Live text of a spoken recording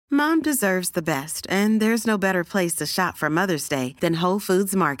Mom deserves the best, and there's no better place to shop for Mother's Day than Whole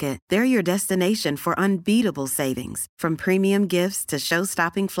Foods Market. They're your destination for unbeatable savings, from premium gifts to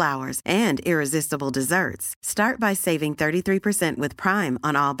show-stopping flowers and irresistible desserts. Start by saving 33% with Prime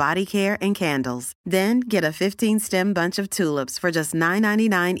on all body care and candles. Then get a 15-stem bunch of tulips for just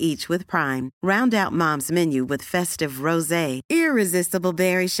 $9.99 each with Prime. Round out Mom's menu with festive rosé, irresistible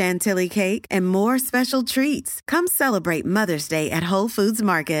berry chantilly cake, and more special treats. Come celebrate Mother's Day at Whole Foods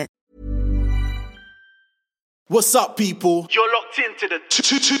Market. What's up, people? You're locked into the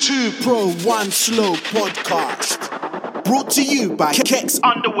 2 Pro 1 Slow podcast. Brought to you by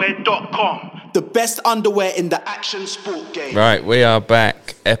KexUnderwear.com. The best underwear in the action sport game. Right, we are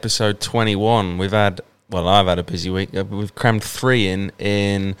back, episode 21. I've had a busy week. We've crammed 3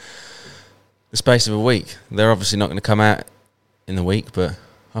 in the space of a week. They're obviously not going to come out in the week, but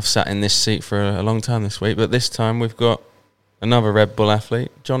I've sat in this seat for a long time this week. But this time we've got another Red Bull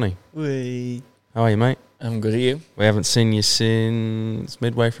athlete, Johnny. Wee. How are you, mate? I'm good. Are you? We haven't seen you since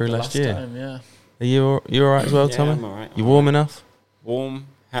midway through last year. Time, yeah. Are you all right as well, yeah, Tommy? I'm all right. You warm enough? Warm,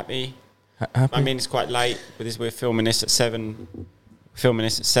 happy. Happy? I mean, it's quite late, but we're filming this at 7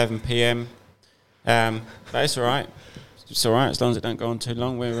 p.m. But it's all right. It's all right as long as it don't go on too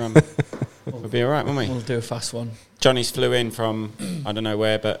long. We'll be all right, won't we? We'll do a fast one. Johnny's flew in from I don't know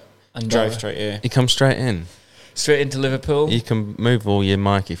where, but drove straight here. You come straight in. Straight into Liverpool. You can move all your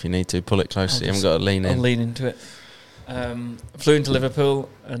mic if you need to. Pull it closer. You haven't got to lean in. I'll lean into it. Flew into Liverpool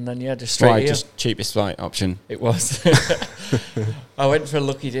and then, just straight here. Just cheapest flight option. It was. I went for a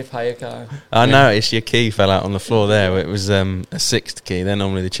lucky dip hire car. I noticed your key fell out on the floor there. It was a 6th key. They're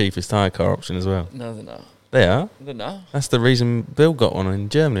normally the cheapest hire car option as well. No, they're not. They are? They're not. That's the reason Bill got one in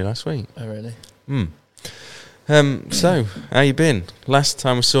Germany last week. Oh, really? So, how you been? Last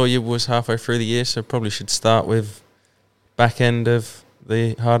time we saw you was halfway through the year, so probably should start with back end of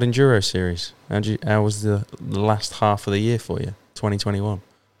the Hard Enduro series. How was the last half of the year for you, 2021?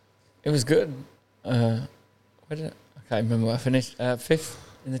 It was good. I can't remember where I finished. 5th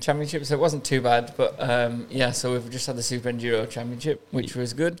in the championship, so it wasn't too bad. But, so we've just had the Super Enduro Championship, which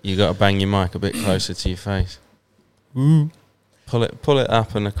was good. You got to bang your mic a bit closer to your face. Pull it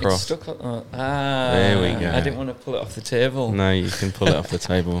up and across. It's stuck like that. There we go. I didn't want to pull it off the table. No, you can pull it off the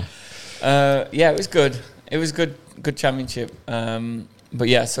table. It was good. It was good championship. But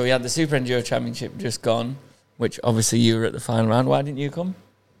yeah, so we had the Super Enduro Championship just gone, which obviously you were at the final round. Why didn't you come?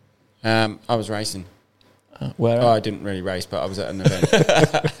 I was racing. Where? I didn't really race, but I was at an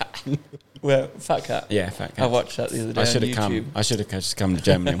event. Where? Fat Cat? Yeah, Fat Cat. I watched that the other day. I should have just come to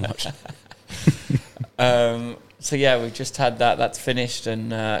Germany and watched it. So yeah, we just had that. That's finished, and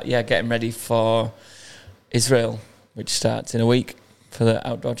getting ready for Israel, which starts in a week for the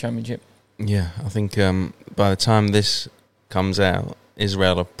Outdoor Championship. Yeah, I think by the time this comes out,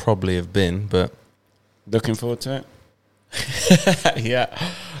 Israel will probably have been, but looking forward to it.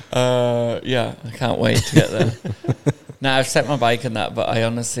 I can't wait to get there. Now I've set my bike and that, but I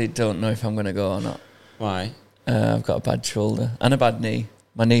honestly don't know if I'm going to go or not. Why? I've got a bad shoulder and a bad knee.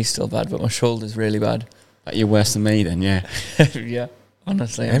 My knee's still bad, but my shoulder's really bad. But you're worse than me then, yeah. Yeah,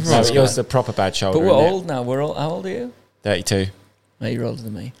 honestly. Yours the proper bad shoulder. But we're old now. How old are you? 32. No, you're older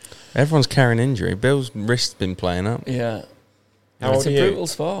than me. Everyone's carrying injury. Bill's wrist's been playing up. Yeah. How old are you? It's a brutal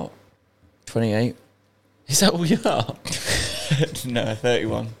sport. 28. Is that all you are? No,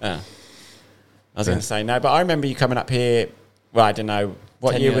 31. Oh. I was going to say no, but I remember you coming up here. Well, I don't know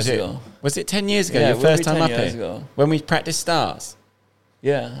what year was it. Ago. Was it 10 years ago? Yeah, your first time up 10 years here ago. when we practiced stars.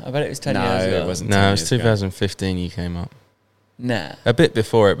 Yeah, I bet it was 10 years ago. No, it wasn't. No, it was 2015 you came up. Nah. A bit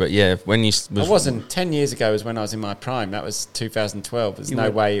before it, but yeah, when you... I wasn't. 10 years ago was when I was in my prime. That was 2012. There's no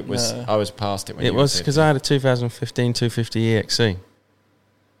way it was... I was past it when it was because I had a 2015 250 EXC.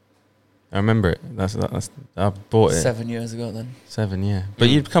 I remember it. I bought it 7 years ago then. 7, yeah. But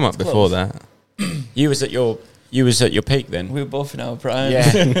you'd come up before that. You was at your peak then. We were both in our prime.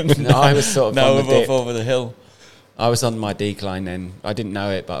 Yeah. No, I was sort of now on we're the both dip. over the hill. I was on my decline then. I didn't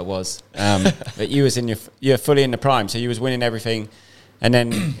know it, but I was. But you was you're fully in the prime, so you was winning everything. And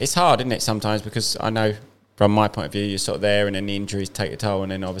then it's hard, isn't it, sometimes, because I know from my point of view, you're sort of there, and then the injuries take a toll,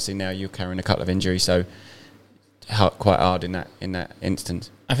 and then obviously now you're carrying a couple of injuries, so quite hard in that instance.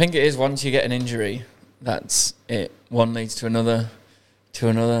 I think it is once you get an injury, that's it. One leads to another,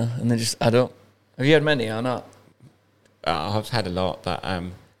 and they just add up. Have you had many or not? I've had a lot, but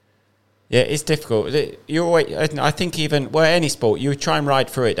yeah, it's difficult. You always, I think even any sport, you try and ride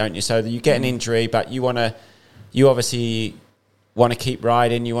through it, don't you? So you get an injury, but you obviously want to keep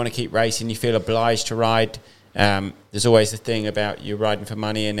riding, you want to keep racing, you feel obliged to ride. There's always the thing about you riding for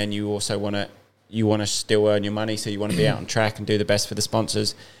money, and then you also want to, you want to still earn your money, so you want to be out on track and do the best for the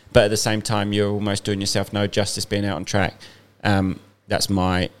sponsors. But at the same time, you're almost doing yourself no justice being out on track. And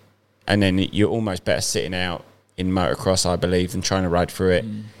then you're almost better sitting out in motocross, I believe, than trying to ride through it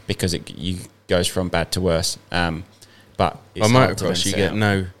because it goes from bad to worse. But it's motocross, you get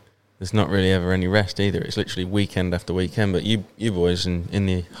there's not really ever any rest either. It's literally weekend after weekend. But you boys in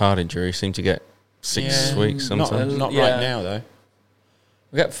the hard enduro seem to get 6 weeks sometimes. Not right now, though.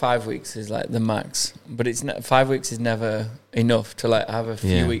 We get 5 weeks is like the max, but 5 weeks is never enough to like have a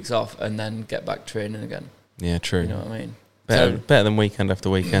few weeks off and then get back training again. Yeah, true. You know what I mean? Better than weekend after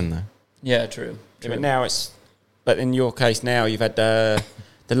weekend, though. Yeah, true. But now but in your case now, you've had the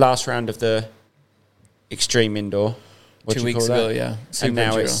last round of the Extreme Indoor. 2 weeks ago, yeah. And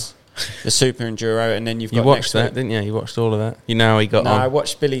now it's the Super Enduro, and then you've got You watched that, didn't you? You watched all of that. You know how he got on. No, I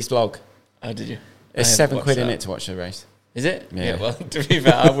watched Billy's vlog. Oh, did you? It's £7 in it to watch the race. Is it? Yeah. Well, to be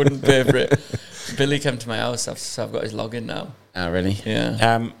fair, I wouldn't pay for it. Billy came to my house, so I've got his login now. Oh, really?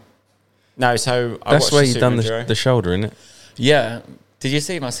 Yeah. No, so I That's watched where the you've Super done Enduro. the shoulder, isn't it? Yeah. Did you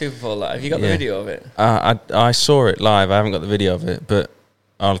see my Super Bowl? Have you got the video of it? I saw it live. I haven't got the video of it, but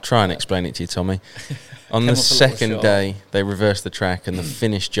I'll try and explain it to you, Tommy. On the second day, they reversed the track, and the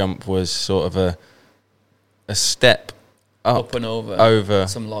finish jump was sort of a step up and over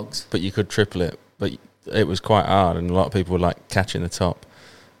some logs. But you could triple it. But it was quite hard, and a lot of people were like catching the top.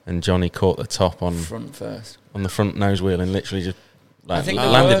 And Johnny caught the top on front first on the front nose wheel, and literally just I think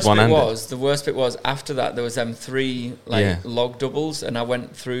landed one-handed. The worst bit was after that there was them 3 log doubles, and I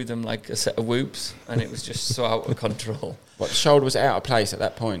went through them like a set of whoops, and it was just so out of control. What, the shoulder was out of place at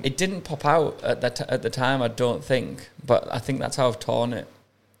that point? It didn't pop out at the time, I don't think, but I think that's how I've torn it.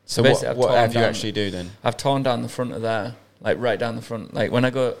 So what have you actually do then? I've torn down the front of there, like right down the front. Like when I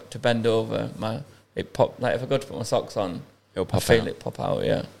go to bend over, it pop. Like if I go to put my socks on, it'll pop I feel out. it pop out.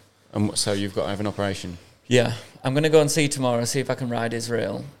 Yeah. And so you've got to have an operation. Yeah, I'm gonna go and see tomorrow, see if I can ride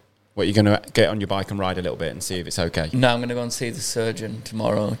Israel. What, you're going to get on your bike and ride a little bit and see if it's okay? No, I'm gonna go and see the surgeon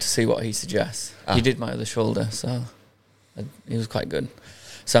tomorrow to see what he suggests. He did my other shoulder, so he was quite good.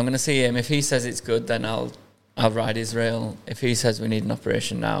 So I'm gonna see him. If he says it's good, then I'll ride Israel. If he says we need an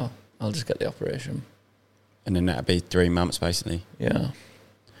operation now, I'll just get the operation. And then that'd be 3 months basically. Yeah.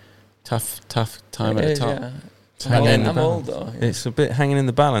 Tough time at the top. Yeah. I'm old though. Yeah. It's a bit hanging in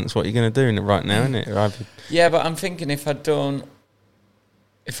the balance what you're going to do right now, isn't it? Yeah, but I'm thinking if I don't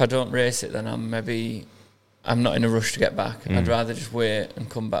race it, then I'm not in a rush to get back. I'd rather just wait and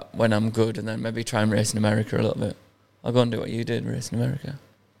come back when I'm good, and then maybe try and race in America a little bit. I'll go and do what you did, race in America.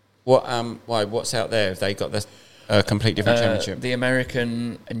 What's out there? Have they got the complete different championship? The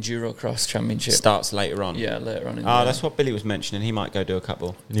American Enduro Cross Championship starts later on. Yeah, later on. That's what Billy was mentioning. He might go do a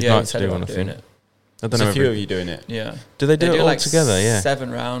couple. He'd like to do one, I think. I don't know. There's a few of you doing it. Yeah. Do they do it all like together? Yeah.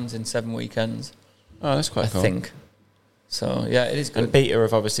 7 rounds in 7 weekends. Oh, that's quite cool. I think. So yeah, it is good. And Beta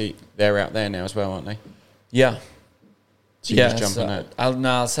have obviously they're out there now as well, aren't they? Yeah. So you just jump on that.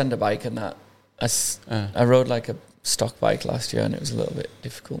 I'll send a bike and that. I rode like a stock bike last year, and it was a little bit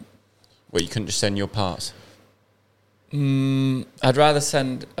difficult. Well, you couldn't just send your parts. I'd rather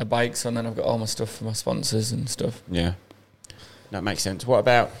send a bike, so then I've got all my stuff for my sponsors and stuff. Yeah, that makes sense. What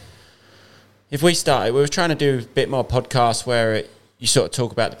about if we started? We were trying to do a bit more podcasts where you sort of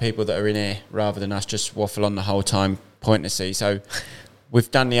talk about the people that are in here rather than us just waffle on the whole time pointlessly. So we've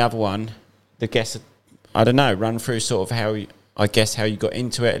done the other one. The guest, I don't know, run through sort of how you got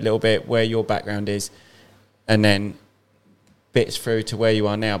into it a little bit, where your background is, and then bits through to where you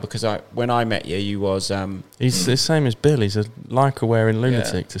are now. Because when I met you, you was he's the same as Bill. He's a Lycra wearing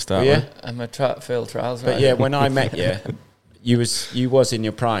lunatic to start with. I'm a failed trials. But yeah, when I met you, you was in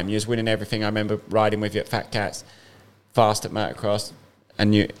your prime. You was winning everything. I remember riding with you at Fat Cats, fast at motocross,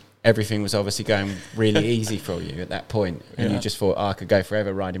 and everything was obviously going really easy for you at that point. And you just thought, I could go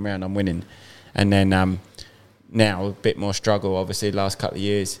forever riding around. I'm winning. And then now a bit more struggle, obviously, the last couple of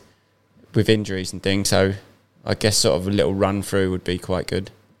years with injuries and things. So I guess sort of a little run through would be quite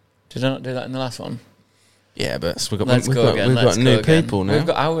good. Did I not do that in the last one? Yeah, but we've got new people now. We've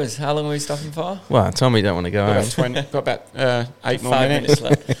got hours. How long are we stopping for? Well, Tommy don't want to go home. Got about 8 more 5 minutes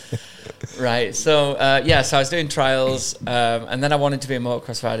left. Right. So so I was doing trials, and then I wanted to be a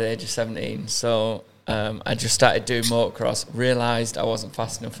motocross rider at the age of 17. So I just started doing motocross. Realised I wasn't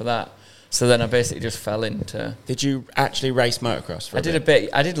fast enough for that. So then I basically just fell into... Did you actually race motocross? I did a bit.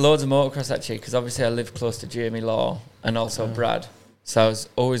 I did loads of motocross, actually, because obviously I live close to Jamie Law and also Brad. So I was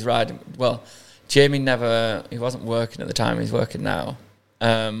always riding... Well, Jamie he wasn't working at the time, he's working now.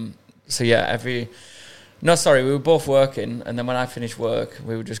 So yeah, we were both working, and then when I finished work,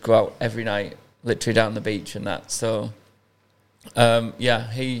 we would just go out every night, literally down the beach and that. So,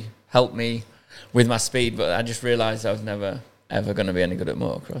 he helped me with my speed, but I just realised I was never ever going to be any good at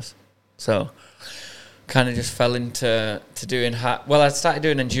motocross. So kind of just fell into doing hard. Well, I started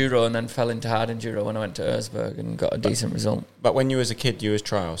doing enduro and then fell into hard enduro when I went to Erzberg and got a decent result. But when you was a kid, you was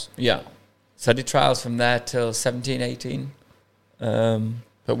trials. Yeah. So I did trials from there till 17, 18.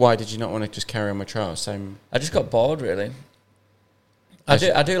 But why did you not want to just carry on with trials? Same. I just got bored, really.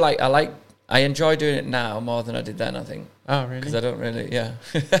 I enjoy doing it now more than I did then, I think. Oh, really? Because I don't really, yeah.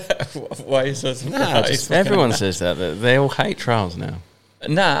 Why are you so surprised? No, just Everyone says that they all hate trials now.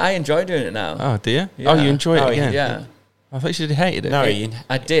 Nah, I enjoy doing it now. Oh, do you? Yeah. Oh, you enjoy it again? Yeah. I thought you hated it. No,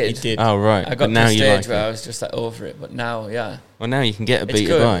 I did. He did. Oh, right. I got But now to a you stage like where it. I was just like over it, but now, yeah. Well, now you can get a It's beat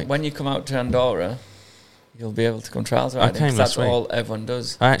good. bike. When you come out to Andorra, you'll be able to come trials riding. came 'cause last that's week. all everyone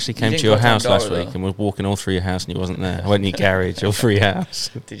does. I actually came You to didn't your go house last Andorra, week and was walking all through your house and you wasn't there. I went in your garage all through your house.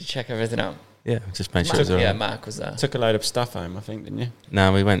 Did you check everything out? Yeah, just made sure it was all Yeah, right. Mark was there. Took a load of stuff home, I think, didn't you?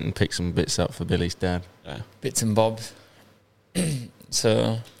 No, we went and picked some bits up for Billy's dad. Yeah. Bits and bobs.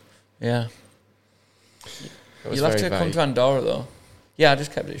 So, yeah. You'll have to come to Andorra, though. Yeah, I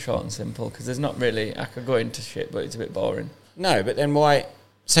just kept it short and simple because there's not really... I could go into shit, but it's a bit boring. No, but then why...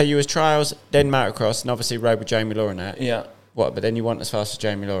 So you was trials, then motocross, and obviously rode with Jamie Law and that. Yeah. What, but then you weren't as fast as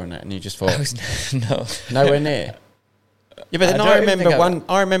Jamie Law and that, and you just I thought... was... No. nowhere near. Yeah, but then I I don't even remember think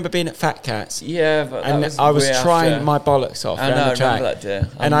I remember being at Fat Cats, Yeah, but that and was I was way trying after. my bollocks off I around know, the I track. remember that day.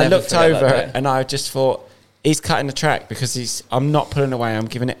 I'll And I never looked forget that over day. and I just thought, he's cutting the track because I'm not pulling away. I'm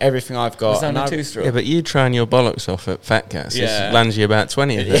giving it everything I've got. Was that And on a I- two-stroke? Yeah, but you trying your bollocks off at Fat Cats. Yeah. It lands you about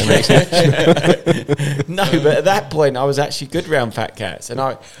 20 of them. Makes it- No, but at that point I was actually good round Fat Cats, and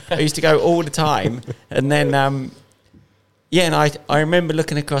I used to go all the time. And then, yeah, and I remember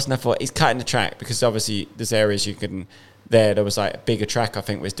looking across and I thought he's cutting the track because obviously there's areas you can. There was like a bigger track I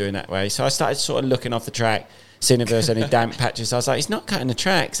think was doing that way. So I started sort of looking off the track, seeing if there was any damp patches. I was like, he's not cutting the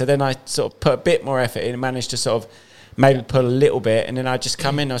track. So then I sort of put a bit more effort in and managed to sort of maybe pull a little bit, and then I just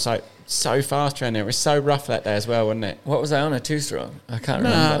come in. I was like so fast around there. It was so rough that day as well, wasn't it? What was I on, a two-stroke? I can't No,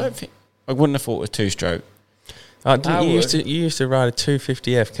 remember. I don't think. I wouldn't have thought it was two-stroke. you used to ride a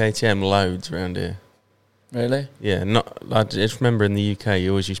 250F KTM loads around here. Really? Yeah, I just remember in the UK you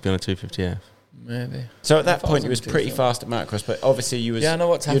always used to be on a 250F. Maybe. So at I that thought point it you was was pretty two-stroke. fast at motocross, but obviously you was. Yeah, I know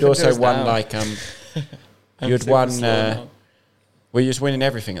what's You'd happened to also us won now. like I'm you'd super won. slow now. Well, you was winning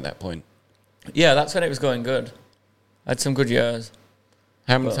everything at that point. Yeah, that's when it was going good. I had some good years.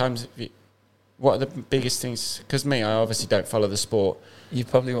 How many Well- times have you? What are the biggest things? Because me, I obviously don't follow the sport. You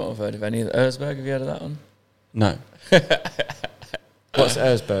probably won't have heard of any of Erzberg. Have you heard of that one? No. What's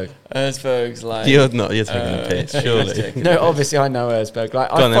Erzberg? Erzberg's like... You're taking the piss, surely. taking No, the piss. obviously I know Erzberg. Like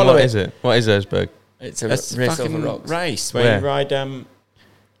Go on I then, follow what it. is it? What is Erzberg? It's a It's race over fucking rocks. race where Where? you ride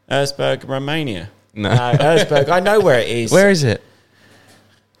Erzberg, Romania. No. Erzberg. I know where it is. Where is it?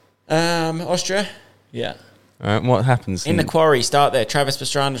 Austria. Yeah. All right, what happens? In the quarry, start there. Travis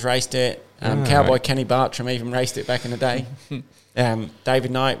Pastrana's raced it. Cowboy right. Kenny Bartram even raced it back in the day.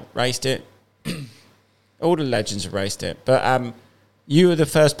 David Knight raced it. All the legends have raced it. But you were the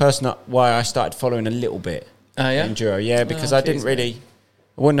first person why I started following a little bit. Yeah? Enduro, yeah, because Oh, I didn't geez, really,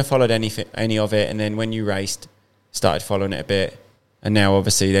 I wouldn't have followed any of it. And then when you raced, started following it a bit. And now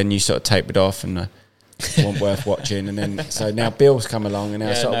obviously then you sort of tapered off and weren't worth watching. And then, so now Bill's come along and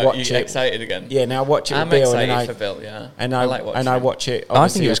I sort of watch you're it. excited again. Yeah, now I watch it I'm with Bill. excited and for Bill, yeah. and I I like watching and I him. watch it. I think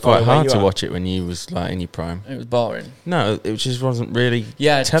obviously it was follow quite where hard you to are. watch it when you was like in your prime. It was boring. No, it just wasn't really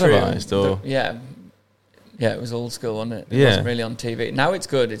Yeah, it's televised true. or. Yeah, it was old school, wasn't it? It Yeah. wasn't really on TV. Now it's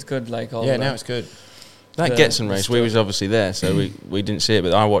good. It's good, like all Yeah, the- now it's good. That the- Getson the race, we stuff. was obviously there, so we didn't see it,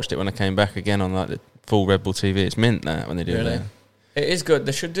 but I watched it when I came back again on like the full Red Bull TV. It's mint that when they do Really? that. It is good.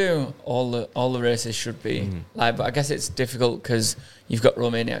 They should do all the races should be live, but I guess it's difficult because you've got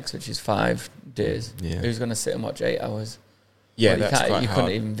Romaniacs, which is 5 days. Yeah. Who's going to sit and watch 8 hours? Yeah, Well, that's quite you hard.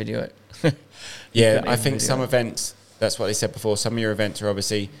 couldn't even video it. Yeah, couldn't I even think video some it. events, that's what they said before, some of your events are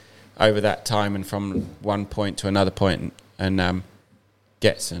obviously over that time and from one point to another point. And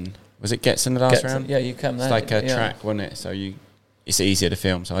Getson, was it Getson the last round? Yeah, you can. It's like a track, wasn't it? So it's easier to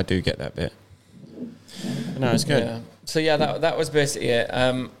film, so I do get that bit. But no, it's good. Yeah. So yeah, that was basically it.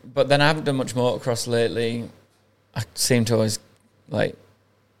 But then I haven't done much motocross lately. I seem to always like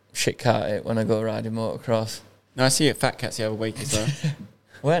shit cart it when I go riding motocross. No, I see you at Fat Cats the other week as well.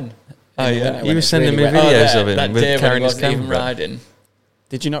 When? Oh, yeah. You were it's sending really me wet. videos there, of him that with day when he carrying his wasn't even camera. riding.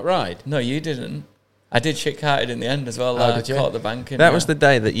 Did you not ride? No, you didn't. I did shit-carted in the end as well. Oh, I did you? caught the bank in. That was the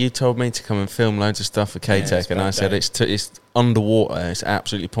day that you told me to come and film loads of stuff for K-Tech, it's and I said birthday. it's underwater, it's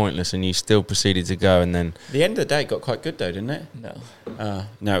absolutely pointless, and you still proceeded to go, and then The end of the day got quite good though, didn't it? No.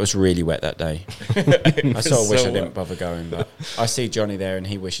 No, it was really wet that day. I sort of wish so I didn't wet. bother going, but I see Johnny there and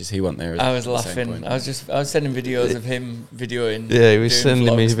he wishes he wasn't there. I was at the same laughing. point. I was sending videos of him videoing. yeah, he was doing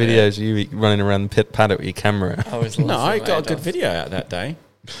sending me vlogs, mate. videos of you running around the pit paddock with your camera. I was No, I laughing got a my good head video out that day.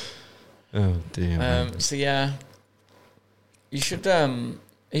 Oh dear. man. off. So yeah, you should. Have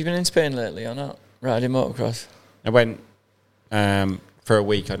you been in Spain lately or not? Riding motocross. I went for a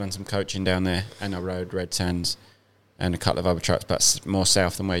week. I done some coaching down there, and I rode Red Sands and a couple of other tracks, but more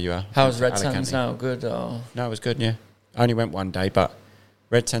south than where you are. How's Red Alicante. Sands now? Good or? No, it was good. Yeah, I only went one day, but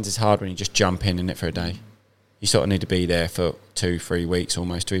Red Sands is hard when you just jump in it for a day. You sort of need to be there for 2-3 weeks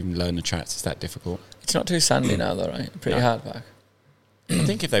almost to even learn the tracks. It's that difficult. It's not too sandy now though, right? Pretty No. hard back. I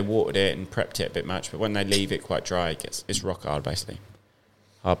think if they watered it and prepped it a bit much, but when they leave it quite dry, it's rock hard basically.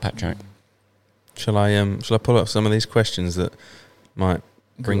 Hard pat track. Shall I pull up some of these questions that might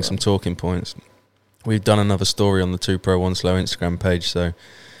bring Go some on. talking points? We've done another story on the 2 Pro 1 Slow Instagram page, so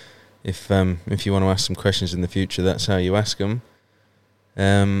if you want to ask some questions in the future, that's how you ask them.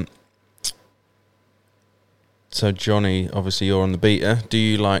 So Johnny, obviously you're on the Beta. Do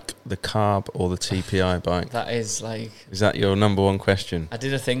you like the carb or the TPI bike? That is like. Is that your number one question? I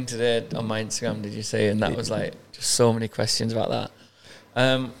did a thing today on my Instagram. Did you see? And that was like just so many questions about that.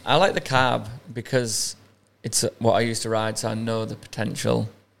 I like the carb because it's what I used to ride, so I know the potential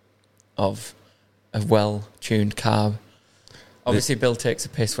of a well-tuned carb. Obviously, Bill takes a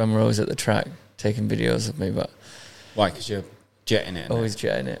piss when we're always at the track taking videos of me, but Why? Because you're jetting it. always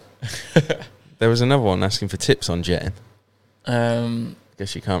jetting it. There was another one asking for tips on jetting. Um,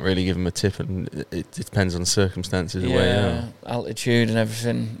 Guess you can't really give him a tip, and it depends on circumstances. Where you are. altitude and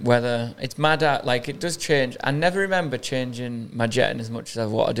everything. Weather. It's mad at, like, it does change. I never remember changing my jetting as much as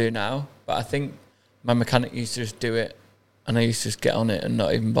what I do now, but I think my mechanic used to just do it, and I used to just get on it and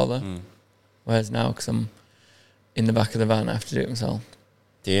not even bother. Whereas now, because I'm in the back of the van, I have to do it myself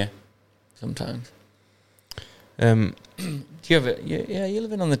Do you? sometimes. Do you have it? Yeah, you're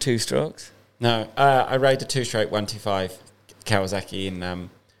living on the 2 strokes. No, I rode the 2-stroke 125 Kawasaki in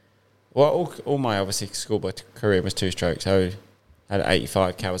all my obviously schoolboy career was 2-stroke. So I had an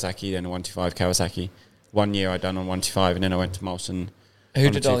 85 Kawasaki, then a 125 Kawasaki. 1 year I done on 125, and then I went to Molson. Who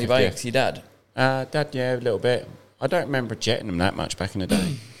on did the all your 250. bikes? Your dad? Dad, yeah, a little bit. I don't remember jetting them that much back in the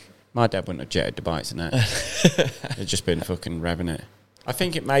day. My dad wouldn't have jetted the bikes and that. It'd just been fucking revving it. I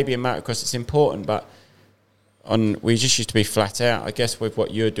think it may be a motocross. It's important, but we just used to be flat out. I guess with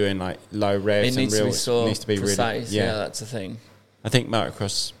what you're doing, like low revs It needs and to real, be so it needs to be precise. really. Yeah, that's the thing. I think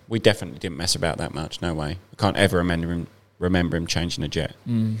motocross, we definitely didn't mess about that much. No way. I can't ever remember him changing a jet.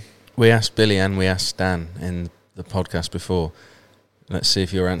 We asked Billy and we asked Stan in the podcast before. Let's see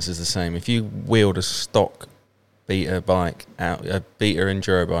if your answer's the same. If you wheeled a stock Beta bike out, a Beta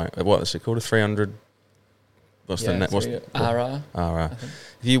enduro bike, what is it called? A 300? What's the net? What's RR? RR.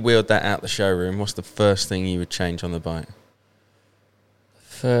 If you wheeled that out the showroom, what's the first thing you would change on the bike?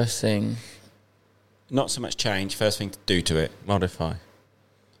 First thing. Not so much change. First thing to do to it. Modify.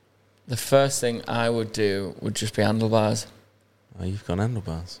 The first thing I would do would just be handlebars. Oh, you've got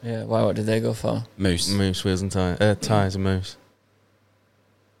handlebars. Yeah, why? What did they go for? Moose. Moose, wheels and tyres. Tyres and moose.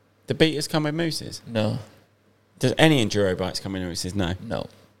 The Beaters come with mooses. No, Does any enduro bikes come with mooses? No. no.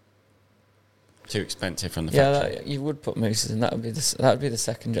 Too expensive from the Yeah, factory. you would put mooses, and that would be the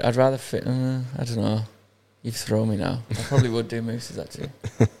second. I'd rather fit. I don't know. You've thrown me now. I probably would do mooses actually.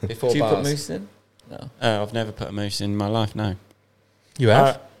 Before Do you put bars. mooses in? No. I've never put a moose in my life, no. You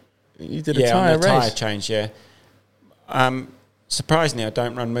have? You did a yeah, tyre on the tyre race. change, yeah. Surprisingly, I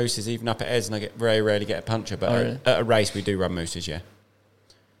don't run mooses even up at Ez, and I very rarely get a puncture. But Oh, really? at a race, we do run mooses, yeah.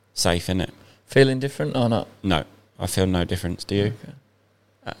 Safe, innit? Feeling different or not? No, I feel no difference. Do you?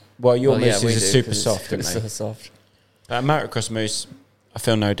 Okay. Well, your Well, yeah, mooses we are do, super 'cause it's- soft, aren't It's they? so soft. But a motocross moose, I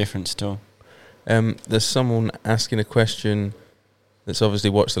feel no difference at all. There's someone asking a question that's obviously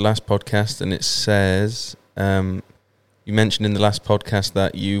watched the last podcast, and it says, you mentioned in the last podcast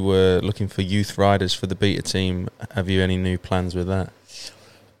that you were looking for youth riders for the Beta team. Have you any new plans with that?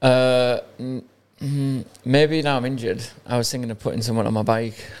 Maybe now I'm injured. I was thinking of putting someone on my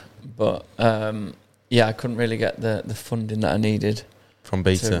bike, but yeah, I couldn't really get the funding that I needed. From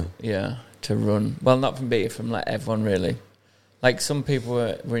Beta? To run. Well, not from Beta, from like everyone really. Like some people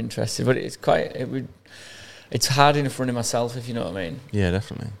were interested, but it's hard enough running myself, if you know what I mean. Yeah,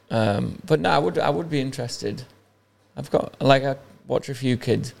 definitely. But no, I would be interested. I watch a few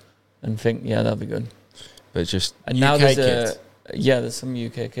kids and think, yeah, that'll be good. But just And now UK there's kids? Yeah, there's some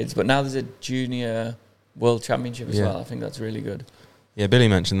UK kids, but now there's a junior world championship as Yeah. well. I think that's really good. Yeah, Billy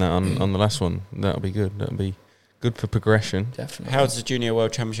mentioned that on the last one. That'll be good. That'll be good for progression. Definitely. How does the Junior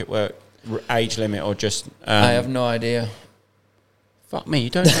World Championship work? Age limit or just... I have no idea. Fuck me, you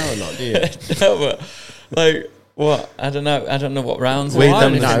don't know a lot, do you? No, but like what? I don't know. I don't know what rounds. We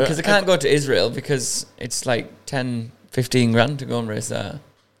don't know. because I can't go to Israel because it's like 10, 15 grand to go and race there.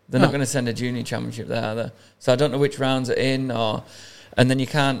 They're not going to send a junior championship there either. So I don't know which rounds are in, and then you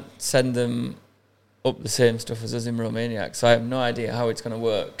can't send them up the same stuff as us in Romania. So I have no idea how it's going to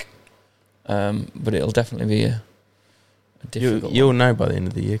work. But it'll definitely be a difficult. You'll know by the end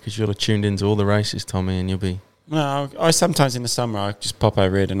of the year because you'll have tuned into all the races, Tommy, and you'll be. No, I sometimes in the summer I just pop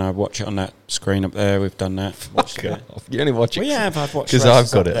over here and I watch it on that screen up there. We've done that. Watched it. You only watch it. Well, yeah, I've watched 'cause races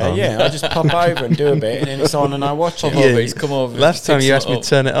I've got up it there. on. Yeah, I just pop over and do a bit, and then it's on, and I watch it. Come over, he's come over. Last time fix you it asked me up. to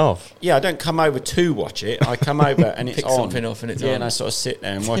turn it off. Yeah, I don't come over to watch it. I come over and it's Pick on. something up and it's on. and I sort of sit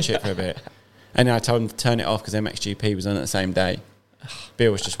there and watch it for a bit. And then I told him to turn it off because MXGP was on at the same day.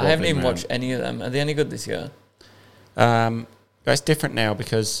 Bill was just. I haven't even wobbling watched any of them. Are they any good this year? But it's different now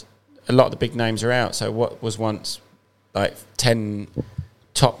because a lot of the big names are out. So what was once like 10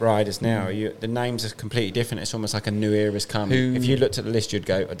 top riders now, the names are completely different. It's almost like a new era's come. Who- If you looked at the list, you'd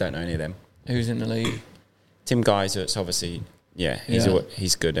go, I don't know any of them. Who's in the league? Tim Geiser, it's obviously,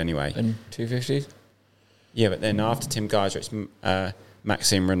 he's good anyway. And 250s? Yeah, but then after Tim Geiser, it's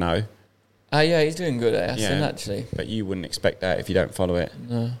Maxime Renault. Yeah, he's doing good at Aston, Yeah. actually. But you wouldn't expect that if you don't follow it.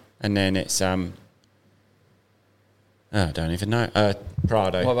 No. And then it's I don't even know.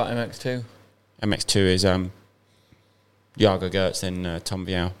 Prado. What about MX2? MX2 is Jago Gertz and Tom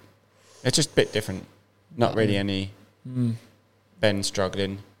Vial. It's just a bit different. Not really any. Ben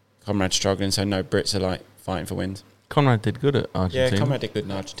struggling, Conrad struggling, so no Brits are like fighting for wins. Conrad did good at Argentina. Yeah, Conrad did good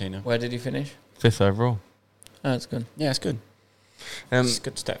in Argentina. Where did he finish? 5th overall. Oh, that's good. Yeah, it's good. It's a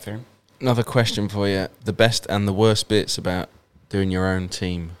good step for him. Another question for you: the best and the worst bits about doing your own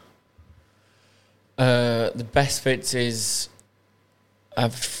team. The best bits is I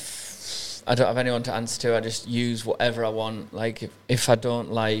don't have anyone to answer to. I just use whatever I want. Like if I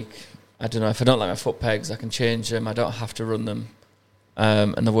don't like, I don't know, if I don't like my foot pegs, I can change them. I don't have to run them.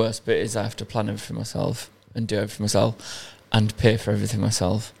 And the worst bit is I have to plan everything myself and do everything myself and pay for everything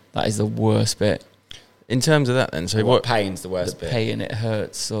myself. That is the worst bit. In terms of that, then, so What what pain's the worst The bit? pain, it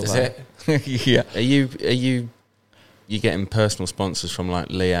hurts so Does bad. Yeah. are you getting personal sponsors from like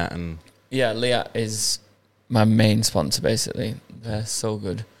Liat and Yeah, Liat is my main sponsor, basically. They're so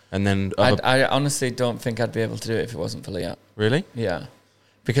good. then I honestly don't think I'd be able to do it if it wasn't for Liat. really? Yeah,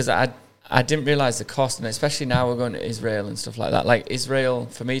 because I didn't realise the cost, and especially now we're going to Israel and stuff like that. Like Israel,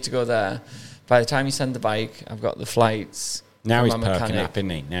 for me to go there, by the time you send the bike, I've got the flights. Now from he's my perking mechanic. up, isn't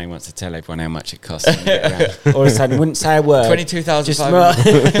he? Now he wants to tell everyone how much it costs. when you get around. All of a sudden, wouldn't say a word.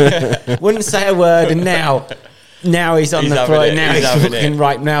 22,500. Wouldn't say a word, and now he's on He's the having floor. it, Now he's he's having fucking it.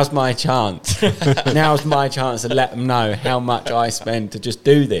 right. Now's my chance. Now's my chance to let them know how much I spend to just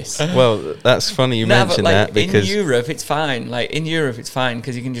do this. Well, that's funny you No, but mentioned like that because in Europe it's fine. Like in Europe it's fine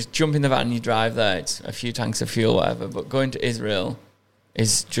because you can just jump in the van and you drive there. It's a few tanks of fuel, whatever. But going to Israel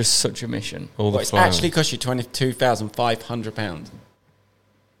is just such a mission. all the Well, it's flying. actually cost you £22,500.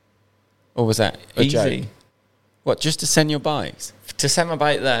 Or was that a Easy. joke? What, just to send your bikes? To send my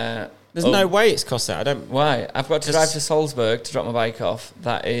bike there. There's no way it's cost that. I don't. Why? I've got to drive to Salzburg to drop my bike off.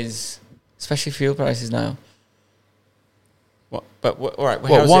 That is, especially fuel prices now. What? But all right.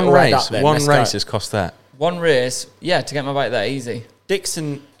 Well, how's one it all add race, up then? one Let's race go. has cost that. One race, yeah, to get my bike there, easy.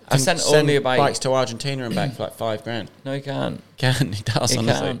 Dixon. I've can sent send only a bike. bikes to Argentina and back for like $5,000. No, you can't. Can he does You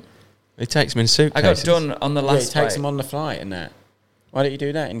honestly? can't. It takes me in I suitcases. got done on the Yeah, he last takes bike. them on the flight and that. Why don't you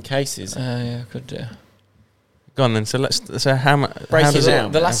do that in cases? Yeah, I could do. Go on then. So how much? Break how it does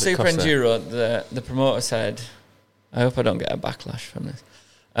down. The how last does it Super cost that? Enduro, the promoter said, I hope I don't get a backlash from this.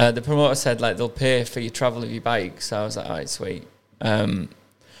 The promoter said like they'll pay for your travel of your bike. So I was like, all right, sweet.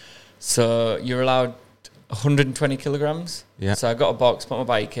 So you're allowed 120 kilograms. Yeah. So I got a box, put my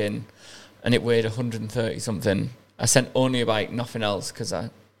bike in, and it weighed 130 something. I sent only a bike, nothing else, because I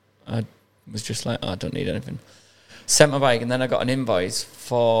was just like, oh, I don't need anything. Sent my bike, and then I got an invoice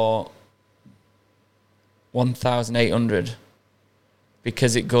for 1,800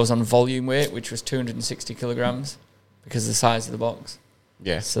 because it goes on volume weight, which was 260 kilograms because of the size of the box.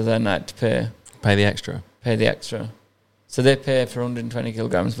 Yes. So then I had to Pay the extra. pay the extra. So they pay for 120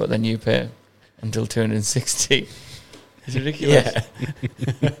 kilograms, but then you pay until 260. It's ridiculous.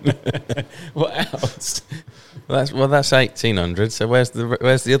 Yeah. What else? Well, that's 1,800. So where's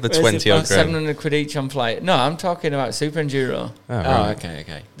the other 20 odd grand? 700 quid each on flight. No, I'm talking about Super Enduro. Oh, Oh, right.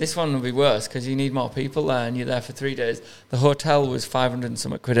 okay. This one will be worse because you need more people there and you're there for 3 days. The hotel was 500 and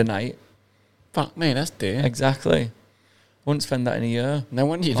something quid a night. Fuck me, that's dear. Exactly. Wouldn't spend that in a year. No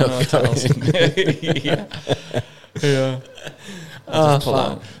wonder you're on not hotels. going. yeah. Oh, Just pull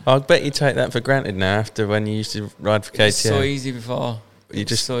out. I bet you take that for granted now. After when you used to ride for KTM, It's so easy before. You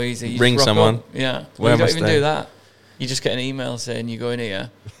just so easy. You ring just rock someone. up. Yeah. Where Well, you am I don't even staying? do that. You just get an email saying you go in here.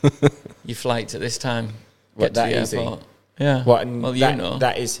 Your flight's at this time. What, Get to that the easy? airport. Yeah. What? And Well, you that, know.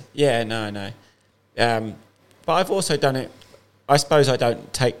 that is. Yeah, no. But I've also done it. I suppose I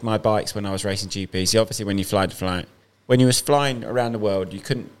don't take my bikes when I was racing GPs. Obviously, when you fly to flight, when you was flying around the world, you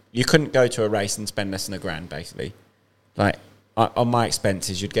couldn't go to a race and spend less than £1,000. Basically, like on my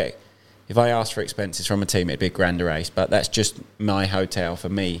expenses, you'd get. If I asked for expenses from a team, it'd be £1,000 a race. But that's just my hotel for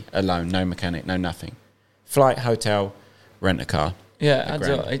me alone, no mechanic, no nothing. Flight, hotel, rent a car. Yeah, adds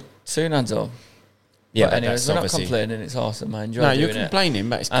 £1,000. up. It soon adds up. Yeah, But anyways, that's we're not obviously. complaining. It's awesome. I enjoy No, doing you're it. complaining,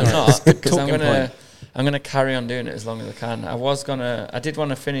 but it's I'm correct. not It's the because I'm talking point. gonna carry on doing it as long as I can. I did want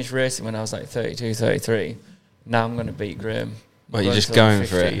to finish racing when I was like 32, 33. Now I'm gonna beat Graham. Well, you're Going just to going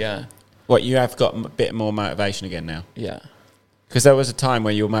for it. Yeah, What, you have got a bit more motivation again now? yeah, Because there was a time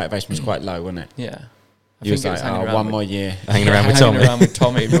where your motivation was quite low, wasn't it? yeah. I You was think it like, hanging oh, around one with- more year. hanging around with hanging Tommy. around with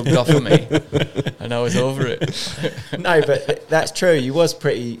Tommy rubbed off on me, and I was over it. No, but that's true. You was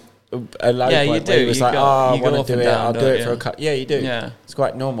pretty a low Yeah, you point where do. you was You like, go- oh, I you go want up to do and it. down, I'll do don't it for a you? cut. Yeah, you do. Yeah. It's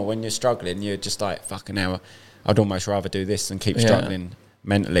quite normal when you're struggling. You're just like, fucking hell, I'd almost rather do this than keep Yeah. struggling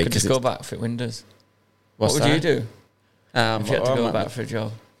mentally. Could Because just go back fit windows. what's What would that? you do if you had to go back for a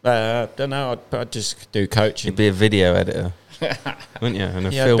job? Don't know. I'd just do coaching. You'd be a video editor, wouldn't you? And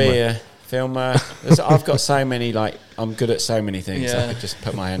a Yeah, I'd filmer. be a filmer. I've got so many, like, I'm good at so many things. Yeah. I could just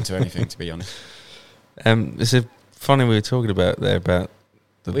put my hand to anything, to be honest. It's a funny we were talking about there about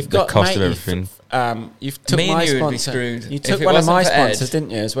the We've the got cost of mate, everything. You've took Me and my you would be sponsor. screwed. You If took it one of my wasn't for Ed- sponsors, didn't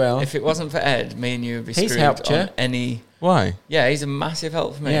you, as well? If it wasn't for Ed, me and you would be He's screwed helped on you. any. Why? Yeah, he's a massive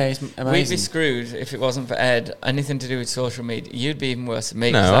help for me. Yeah, he's We'd amazing. be screwed if it wasn't for Ed. Anything to do with social media, you'd be even worse than me.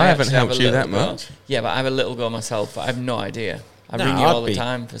 No, 'cause I haven't actually have helped a you little that go. much. Yeah, but I have a little go myself. But I have no idea. I No, ring you I'd all the be-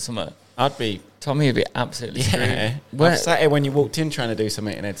 time for something. I'd be. Tommy would be absolutely Yeah. Where- I sat here when you walked in trying to do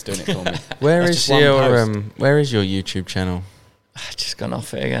something and Ed's doing it for me. Where That's is just one your post. where is your YouTube channel? screwed. I've just gone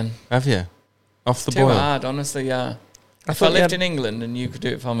off it again. Have you? Off the Too boil. hard, honestly. Yeah. If I thought you lived had- in England and you could do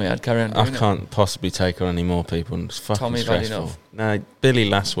it for me, I'd carry on I doing it. can't possibly take on any more people. And it's fucking Tommy, you've had stressful. enough. No, Billy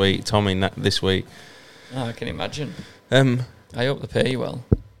last week, Tommy this week. Oh, I can imagine. I I hope they pay you well.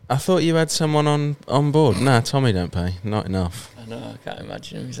 thought you had someone on board. No, Tommy don't pay. Not enough. I know. I can't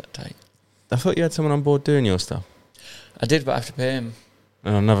imagine him. He's that tight. I thought you had someone on board doing your stuff. I did, but I have to pay him.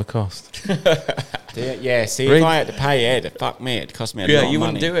 And another cost. Yeah, see, Read- if I had to pay Ed, fuck me, it'd cost me a lot Yeah, of you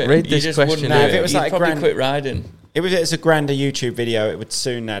money. wouldn't do it. Read you this just question. wouldn't No, do if it. it was You'd like probably grand- quit riding. If it's a grander YouTube video, it would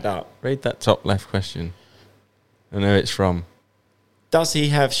soon add up. Read that top left question. I know it's from. Does he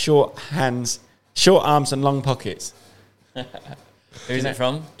have short hands, short arms, and long pockets? Who's it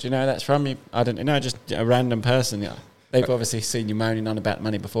from? Do you know who that's from? I don't know, just a random person. Yeah. They've obviously seen you moaning on about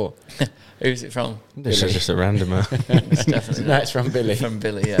money before. Who's it from? This is just a randomer. It's definitely No, it's from Billy. From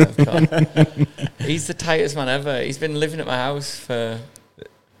Billy, yeah. Of course. He's the tightest man ever. He's been living at my house for...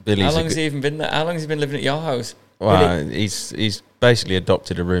 Billy's How a long has good- he even been there? How long has he been living at your house? Well, he's basically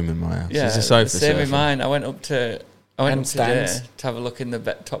adopted a room in my house. Yeah, He's a sofa the same with surfer. mine. I went up today Handstands. to have a look in the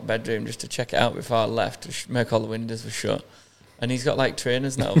top bedroom just to check it out before I left, to make all the windows were shut. And he's got like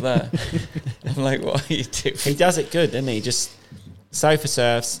trainers now up there. I'm like, what are you doing? He does it good, doesn't he? Just sofa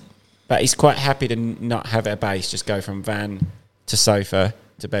surfs, but he's quite happy to not have a base. Just go from van to sofa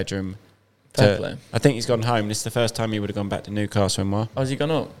to bedroom. Fair play. I think he's gone home. This is the first time he would have gone back to Newcastle in a while. Oh, has he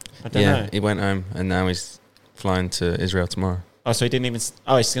gone up? I don't Yeah, know. he went home and now he's flying to Israel tomorrow. Oh, so he didn't even.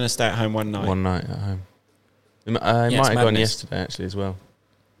 Oh, he's going to stay at home one night. One night at home. He Yeah, might it's have gone madness. yesterday actually as well.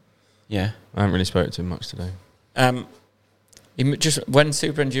 Yeah. I haven't really spoken to him much today. Just when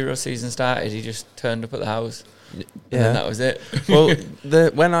Super Enduro season started, he just turned up at the house. And then that was it. Well,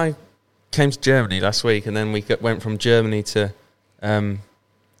 when I came to Germany last week, and then we went from Germany to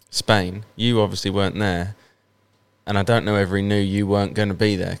Spain. You obviously weren't there, and I don't know whether he knew you weren't going to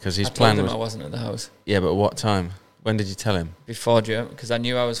be there because his I told plan him was. I wasn't at the house Yeah, but what time? When did you tell him? before Germany because I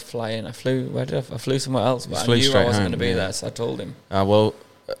knew I was flying. I flew. Where did I flew somewhere else, You but I flew knew I straight wasn't home, going to be yeah. there. So I told him. Well,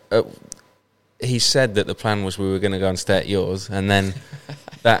 he said that the plan was we were going to go and stay at yours, and then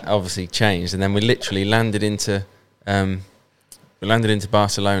that obviously changed, and then we literally landed into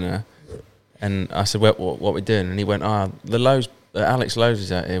Barcelona. And I said, what we doing? And he went, Alex Lowe's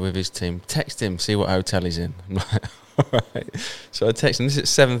is out here with his team. Text him, see what hotel he's in. I'm like, all right. So I texted him, this is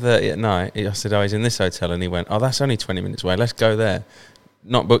 7:30 at night. I said, he's in this hotel. And he went, that's only 20 minutes away. Let's go there.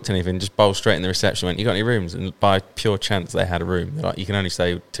 Not booked anything, just bowled straight in the reception. Went, you got any rooms? And by pure chance, they had a room. They're like, you can only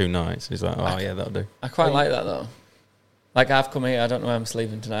stay 2 nights. He's like, yeah, that'll do. I quite like that, though. Like, I've come here, I don't know where I'm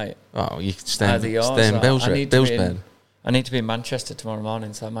sleeping tonight. Oh, you can stay in Bill's bed. I need to be in Manchester tomorrow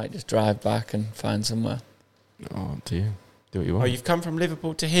morning, so I might just drive back and find somewhere. Oh, do you? Do what you want. Oh, you've come from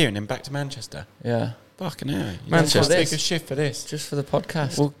Liverpool to here and then back to Manchester? Yeah. Fucking hell. Manchester. Take a shift for this. Just for the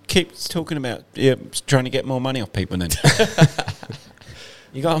podcast. We'll keep talking about trying to get more money off people then.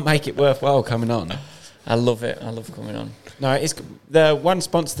 You got to make it worthwhile coming on. I love it. I love coming on. No, it's the one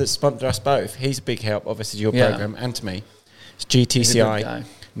sponsor that sponsored us both. He's a big help, obviously, to your programme and to me. It's GTCI,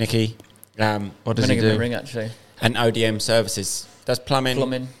 Nicky. What does he do? Give him a ring, actually. And ODM Services. Does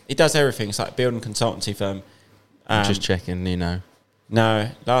plumbing. He does everything. It's like a building consultancy firm. Just checking, No,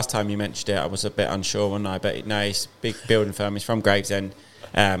 last time you mentioned it, I was a bit unsure, wasn't I? But no, it's a big building firm. He's from Gravesend.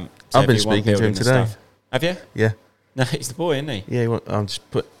 So I've been speaking to him today. Have you? Yeah. No, he's the boy, isn't he? Yeah, I'm just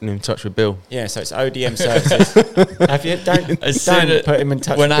putting him in touch with Bill. Yeah, so it's ODM Services. Have you? Don't put him in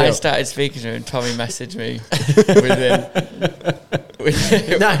touch with Bill. When I started speaking to him, Tommy messaged me with him.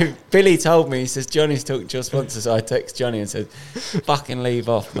 No, Billy told me, he says, Johnny's talking to your sponsor, so I text Johnny and said, fucking leave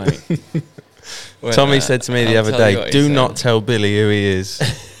off, mate. Tommy said to me the other day, do not tell Billy who he is.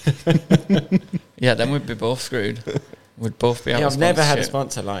 Yeah, then we'd be both screwed. We'd both be out of I've never had a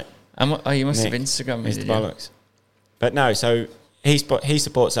sponsor like you must Nick, have Instagram me, Mr. Bollocks. But no, so he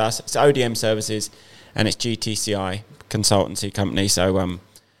supports us. It's ODM Services and it's GTCI consultancy company. So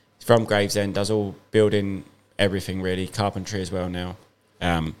it's from Gravesend, does all building, everything really, carpentry as well now.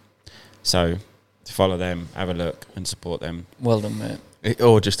 So to follow them, have a look and support them. Well done, mate.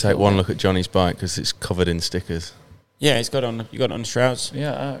 Or just take one look at Johnny's bike because it's covered in stickers. Yeah, you got it on the shrouds.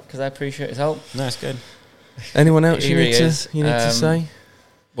 Yeah, because I appreciate his help. No, it's good. Anyone else you need to say?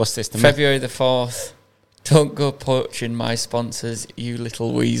 What's this? February the 4th. Don't go poaching my sponsors, you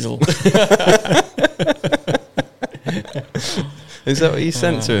little weasel. Is that what you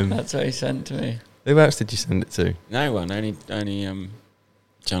sent to him? That's what he sent to me. Who else did you send it to? No one, only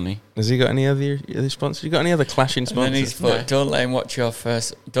Johnny. Has he got any other sponsors? You got any other clashing sponsors? And then he's put, don't let him watch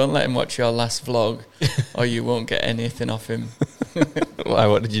your last vlog, or you won't get anything off him. Why?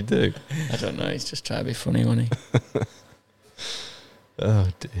 What did you do? I don't know. He's just trying to be funny, wasn't he? Oh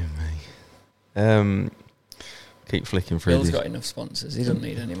dear me. Keep flicking through. Bill's got enough sponsors. He doesn't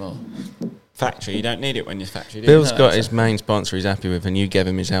need any more. Factory. You don't need it when you're factory. Bill's got his main sponsor he's happy with, and you gave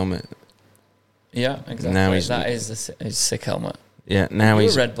him his helmet. Yeah, exactly. Now that is his sick helmet. Yeah, now you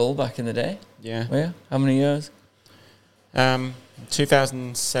he's were Red Bull back in the day. Yeah. Were you? How many years?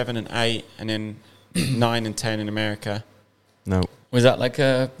 2007 and 8, and then 9 and 10 in America. No. Was that like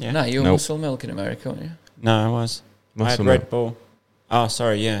a... Yeah. No, you were Muscle Milk in America, weren't you? No, I was. I had Red Bull. Oh,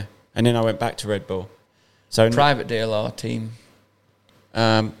 sorry, yeah. And then I went back to Red Bull. So private deal or team?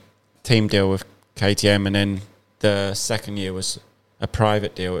 Team deal with KTM, and then the second year was a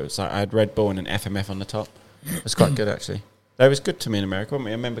private deal. It was like I had Red Bull and an FMF on the top. It was quite good, actually. They was good to me in America, wasn't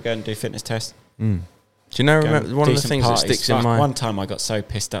we? I remember going to do fitness tests. Mm. Do you know one of the things parties. that sticks in my... One time I got so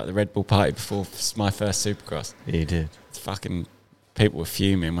pissed at the Red Bull party before my first Supercross. Yeah, you did. Fucking people were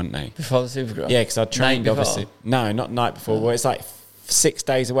fuming, weren't they? Before the Supercross? Yeah, because I'd trained, obviously. No, not night before. Well, it's like 6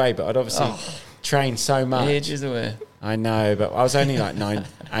 days away, but I'd obviously trained so much. Ages away. I know, but I was only like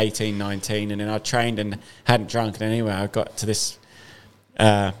 18, 19, and then I trained and hadn't drunk. And anyway, I got to this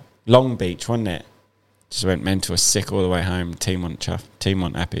Long Beach, wasn't it? Just went mental, was sick all the way home. Team wasn't chuffed. Team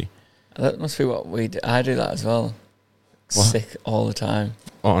wasn't happy. That must be what we do. I do that as well. What? Sick all the time.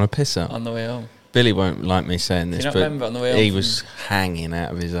 What, on a pisser? On the way home. Billy won't like me saying this, Do you not but remember on the way home he was hanging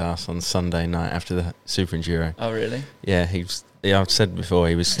out of his ass on Sunday night after the Super Enduro. Oh, really? Yeah, I've said before,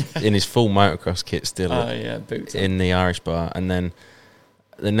 he was in his full motocross kit still boots in the Irish bar. And then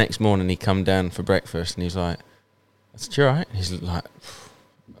the next morning he come down for breakfast and he's like, I said, you all right? He's like,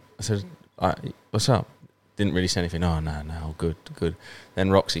 I said, what's up? Didn't really say anything. Oh, no, all good. Then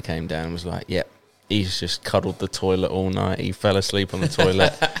Roxy came down and was like, yep. He's just cuddled the toilet all night. He fell asleep on the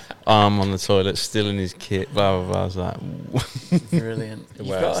toilet, arm on the toilet, still in his kit, blah, blah, blah. I was like... Brilliant. You've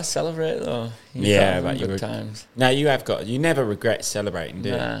got to celebrate, though. But good times. No, you have got... You never regret celebrating, do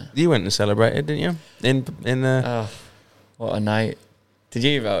you? You went and celebrated, didn't you? In the... Oh, what a night. Did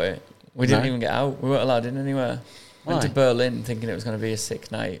you hear about it? We didn't even get out. We weren't allowed in anywhere. Went to Berlin thinking it was going to be a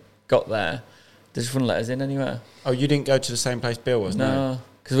sick night. Got there. They just wouldn't let us in anywhere. Oh, you didn't go to the same place Bill was? No.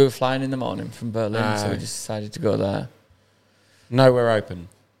 Because we were flying in the morning from Berlin, so we just decided to go there. Nowhere open?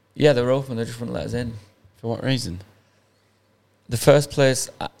 Yeah, they were open. They just wouldn't let us in. For what reason? The first place,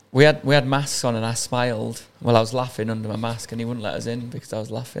 we had masks on and I smiled. Well, I was laughing under my mask and he wouldn't let us in because I was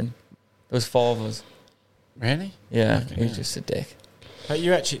laughing. There was 4 of us. Really? Yeah, Okay, he was yeah. just a dick. But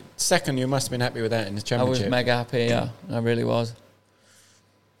you actually, second, you must have been happy with that in the I championship. was mega happy, yeah. I really was.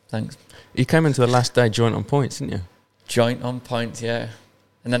 Thanks. You came into the last day joint on points, didn't you? Joint on points, yeah.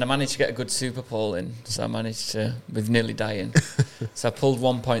 And then I managed to get a good super pole in. So I managed to, with nearly dying. So I pulled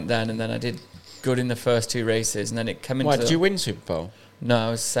 1 point then, and then I did good in the first 2 races. And then it came into... Why, did you win Super Bowl? No,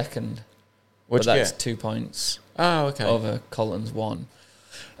 I was second. What'd but you that's get? 2 points Oh, okay. over Collins 1.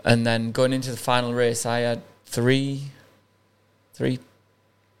 And then going into the final race, I had 3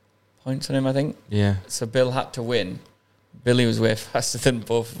 points on him, I think. Yeah. So Bill had to win. Billy was way faster than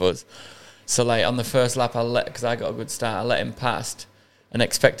both of us. So like on the first lap, because I got a good start, I let him past and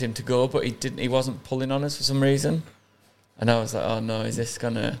expect him to go, but he didn't. He wasn't pulling on us for some reason. And I was like, oh no, is this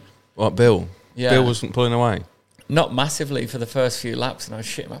gonna... What, Bill? Yeah. Bill wasn't pulling away? Not massively for the first few laps, and I was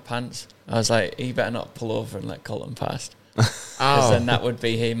shitting my pants. I was like, he better not pull over and let Colton past. Because then that would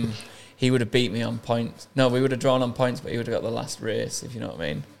be him. He would have beat me on points. No, we would have drawn on points, but he would have got the last race, if you know what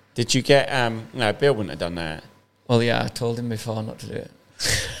I mean. Did you get... no, Bill wouldn't have done that. Well, yeah, I told him before not to do it.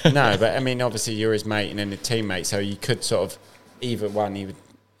 No, but I mean, obviously you're his mate and then a teammate, so you could sort of... Either one,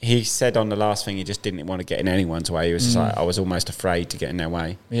 he said on the last thing he just didn't want to get in anyone's way. He was just like, I was almost afraid to get in their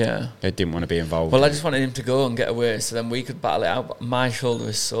way. Yeah. They didn't want to be involved. Well, I just wanted him to go and get away so then we could battle it out. But my shoulder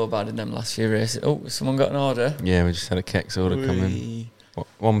was so bad in them last few races. Oh, someone got an order. Yeah, we just had a Kex order come in. What,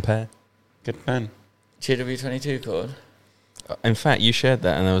 1 pair? Good man. JW22 code. In fact, you shared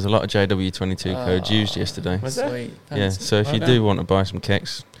that, and there was a lot of JW22 codes used yesterday. Was there? Sweet. Yeah, Thanks. so if Well you done. do want to buy some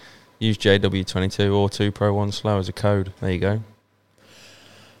Kex, use JW22 or 2 Pro 1 Slow as a code. There you go.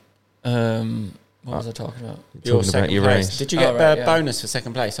 What was I talking about? You're talking about your place. race. Did you get right, a yeah. bonus for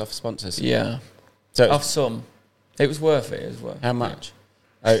second place off sponsors? Yeah. So Off some. It was worth it. It was worth it. how much?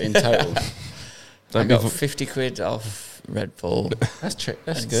 Oh, in total. I Don't be got fu- 50 quid off Red Bull That's and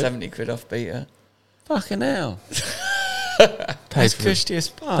good. 70 quid off Beta. Fucking hell. pay That's for the, cushy as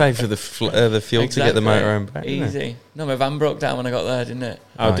fuck. pay for the fuel to get the motorhome back. didn't it? Easy. No, my van broke down when I got there, didn't it?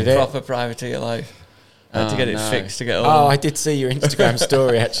 Oh, did it? Proper privateer life. I had to get it no. fixed to get home. Oh, I did see your Instagram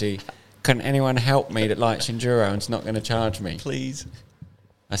story, actually. Can anyone help me that likes enduro and's not going to charge me? Please.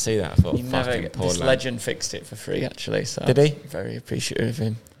 I see that. I thought, He never. fucking poor This lad. legend fixed it for free, actually. So Did he? Very appreciative of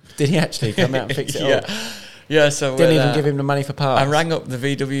him. Did he actually come out and fix it Yeah. all? Yeah. So Didn't we're even there. give him the money for parts. I rang up the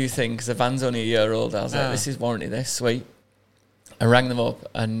VW thing because the van's only a year old. I was like, Ah. "This is warranty. This sweet." I rang them up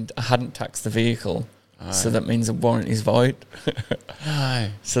and I hadn't taxed the vehicle, so that means the warranty's void. No.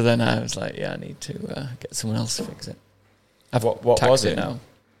 So then I was like, "Yeah, I need to get someone else to fix it." I've What taxed was it? now?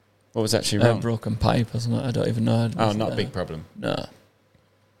 What was actually A wrong? broken pipe or something. I don't even know. Oh, not a big problem. No.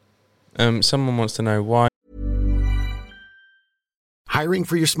 Someone wants to know why. Hiring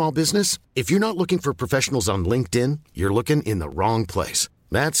for your small business? If you're not looking for professionals on LinkedIn, you're looking in the wrong place.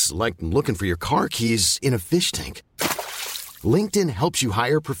 That's like looking for your car keys in a fish tank. LinkedIn helps you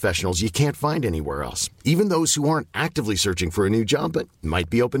hire professionals you can't find anywhere else, even those who aren't actively searching for a new job but might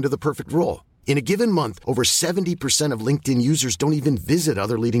be open to the perfect role. In a given month, over 70% of LinkedIn users don't even visit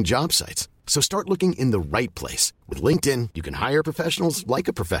other leading job sites. So start looking in the right place. With LinkedIn, you can hire professionals like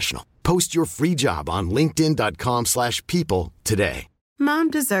a professional. Post your free job on linkedin.com/people today.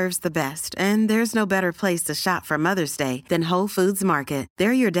 Mom deserves the best, and there's no better place to shop for Mother's Day than Whole Foods Market.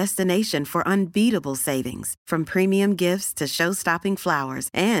 They're your destination for unbeatable savings, from premium gifts to show-stopping flowers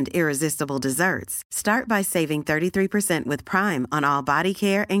and irresistible desserts. Start by saving 33% with Prime on all body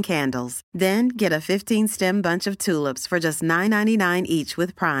care and candles. Then get a 15-stem bunch of tulips for just $9.99 each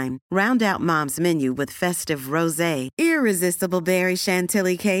with Prime. Round out Mom's menu with festive rosé, irresistible berry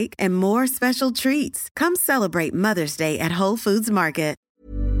chantilly cake, and more special treats. Come celebrate Mother's Day at Whole Foods Market.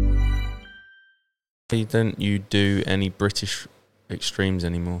 Don't you do any British extremes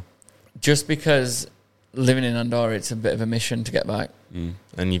anymore? Just because living in Andorra, it's a bit of a mission to get back. And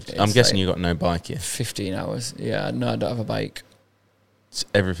It's I'm guessing like- you got no bike yet. 15 hours. Yeah, no, I don't have a bike.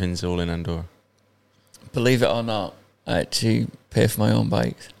 Everything's all in Andorra. Believe it or not, I actually pay for my own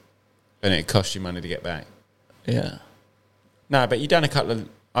bikes. And it cost you money to get back. Yeah. No, but you done a couple of...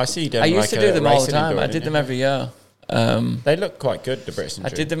 I see you done I used like to a do them all the racing time. enduro, I didn't did them you? every year. They look quite good, the British I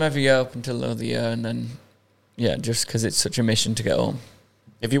did them every year up until the other year, and then, yeah, just because it's such a mission to get home.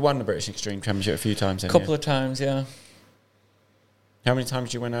 Have you won the British Extreme Championship a few times? A couple of times, yeah. How many times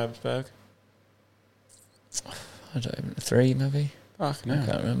did you win Erbsberg? I don't even 3 maybe. Fuck, I no.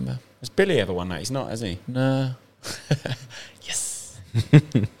 can't remember. Has Billy ever won that? He's not, has he? No. Yes.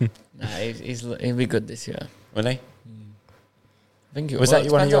 Nah, he'll be good this year. Will he? I think it Was that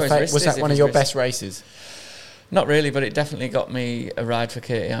one of your one of your best races? Not really, but it definitely got me a ride for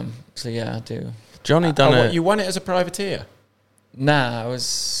KTM. So yeah, I do. Johnny done you won it as a privateer? Nah,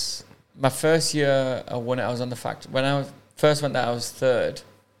 my first year I won it. I was on the factory. When I first went there, I was third,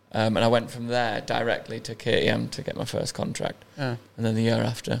 and I went from there directly to KTM to get my first contract. And then the year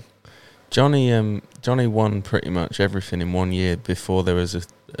after, Johnny won pretty much everything in 1 year before there was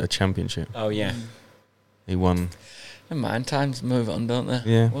a championship. Oh yeah, he won. Never mind, times move on, don't they?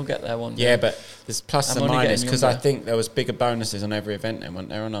 Yeah, we'll get there one day. Yeah, but there's plus and only minus because I getting think there was bigger bonuses on every event then, weren't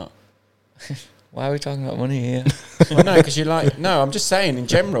there, or not? Why are we talking about money here? Well, no, because I'm just saying in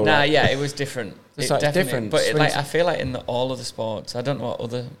general. Nah, yeah, it was different. It's it like definitely- different. But I feel like in all of the sports, I don't know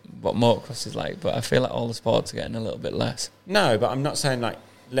what motocross is like, but I feel like all the sports are getting a little bit less. No, but I'm not saying like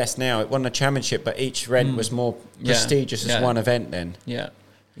less now. It won a championship, but each event was more prestigious as one event then. Yeah.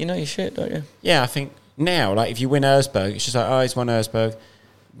 You know your shit, don't you? Yeah, I think now, like if you win Erzberg, it's just like, oh, he's won Erzberg.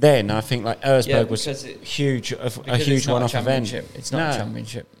 Then I think like Erzberg was huge, a huge one-off event. It's not a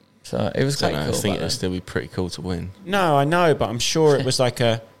championship. So it was quite cool. I think it'd still be pretty cool to win. No, I know, but I'm sure it was like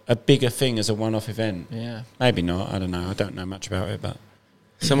a bigger thing as a one-off event. Yeah. Maybe not. I don't know. I don't know much about it, but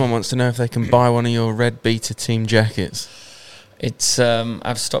Someone wants to know if they can buy one of your Red Beta team jackets. It's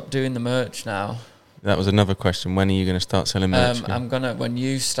I've stopped doing the merch now. That was another question. When are you going to start selling merch? I'm gonna when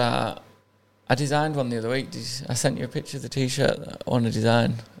you start. I designed one the other week. I sent you a picture of the T-shirt that I want to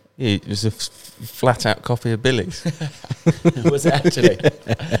design. Yeah, it was a flat-out copy of Billy's. was it actually?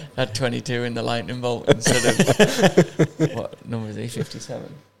 I had 22 in the lightning bolt instead of what number is he?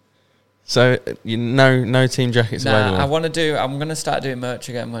 57. So no team jackets available. Oh. I'm gonna start doing merch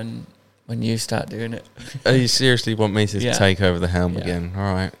again when you start doing it. Oh, you seriously want me to Yeah. take over the helm Yeah. again?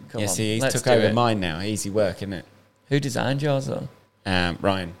 All right. Come Yeah, on, see, he's let's took do over it. mine now. Easy work, isn't it? Who designed yours though?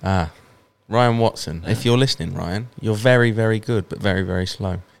 Ryan. Ryan Watson. If you're listening, Ryan, you're very, very good, but very, very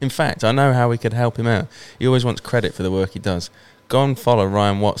slow. In fact, I know how we could help him out. He always wants credit for the work he does. Go and follow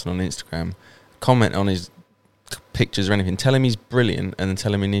Ryan Watson on Instagram. Comment on his pictures or anything. Tell him he's brilliant, and then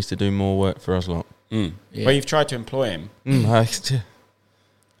tell him he needs to do more work for us lot. Yeah. Yeah. You've tried to employ him.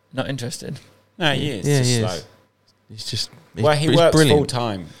 Not interested. No, he is. Yeah, just he slow. is. He's just... He he's works brilliant. full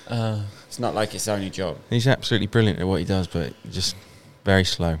time. It's not like it's only job. He's absolutely brilliant at what he does, but just very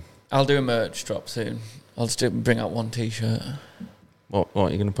slow. I'll do a merch drop soon. I'll just bring out one T-shirt. What are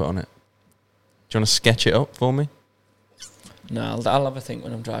you going to put on it? Do you want to sketch it up for me? No, I'll have a think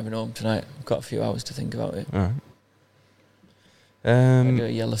when I'm driving home tonight. I've got a few hours to think about it. All right. I do a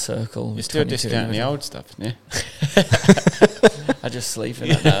yellow circle. You're with still 22 discounting the in it. old stuff, isn't you? I just sleep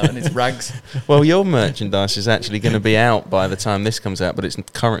in it now, and it's rags. Well, your merchandise is actually going to be out by the time this comes out, but it's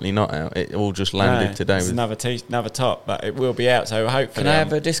currently not out. It all just landed today. It's another top, but it will be out, so hopefully. Can I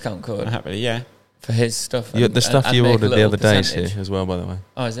have a discount code Happily, yeah. for his stuff? The stuff and you make a ordered the little other day is percentage? here as well, by the way.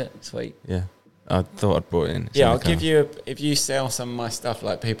 Oh, is it? Sweet. Yeah. I thought I'd brought it in. It's Yeah, in I'll the car. give you, if you sell some of my stuff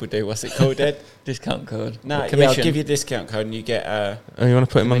like people do, what's it called, Ed? Discount code. No, yeah, I'll Commission. give you a discount code and you get Oh, you want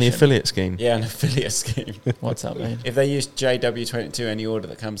to put him on the commission. affiliate scheme? an affiliate scheme. What's that mean? If they use JW22, any order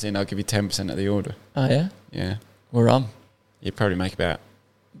that comes in, I'll give you 10% of the order. Oh, yeah? Yeah. We're on. You'd probably make about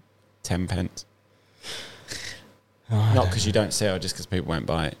 10 pence. Oh, Not because you don't sell, just because people won't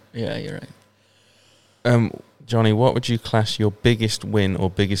buy it. Yeah, you're right. Johnny, what would you class your biggest win or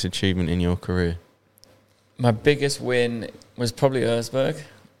biggest achievement in your career? My biggest win was probably Erzberg.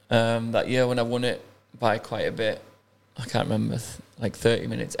 That year when I won it by quite a bit. I can't remember, like 30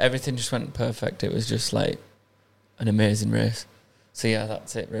 minutes. Everything just went perfect. It was just like an amazing race. So yeah,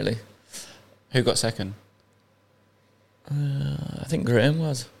 that's it really. Who got second? I think Graham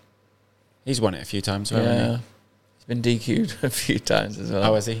was. He's won it a few times, hasn't Yeah. He's been DQ'd a few times as he?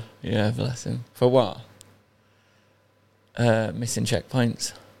 well. Oh, has he? Yeah, bless him. For what? Missing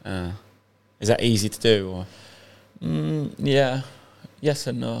checkpoints. Is that easy to do? Or? Yeah. Yes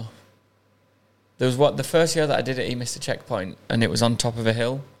and no. There was the first year that I did it, he missed a checkpoint and it was on top of a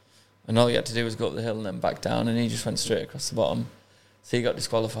hill. And all you had to do was go up the hill and then back down and he just went straight across the bottom. So he got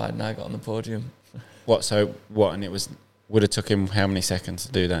disqualified and I got on the podium. And it would have took him how many seconds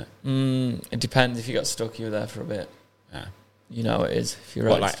to do that? It depends. If you got stuck, you were there for a bit. Yeah. You know how it is. If you're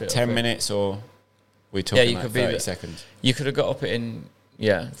What, right like straight 10 up it. minutes or we talking you like could be 30 the- seconds? You could have got up it in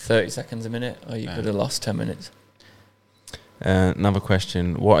 30 seconds a minute, or you could have lost 10 minutes. Another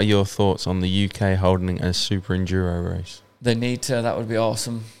question. What are your thoughts on the UK holding a super enduro race? They need to. That would be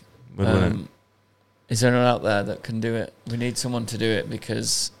awesome. Wouldn't it? Is there anyone out there that can do it? We need someone to do it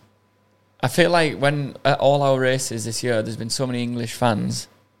because I feel like when at all our races this year, there's been so many English fans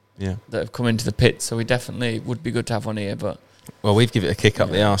Yeah. that have come into the pit, so we definitely would be good to have one here. But Well, we've given it a kick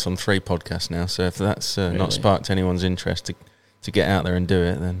up the arse on 3 podcasts now, so if that's Really? not sparked anyone's interest to to get out there and do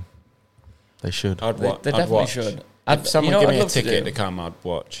it, then they should. They definitely watch. should. If someone give me a ticket to come, I'd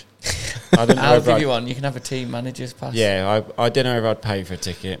watch. I don't know I'll if give I'd- you one. You can have a team manager's pass. Yeah, I don't know if I'd pay for a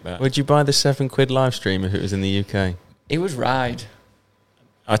ticket, but Would you buy the £7 live stream if it was in the UK? It was ride.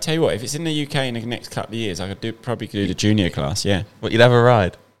 I tell you what, if it's in the UK in the next couple of years, I could probably do the junior class. Yeah, What, you'd have a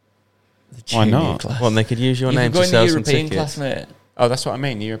ride? why not? Well, and they could use your You name could go to in the sell some European tickets. class, mate. Oh, that's what I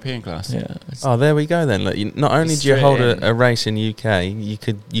mean. The European class. Yeah. Oh, there we go then. Look, not only It's do you hold straight in. a race in UK,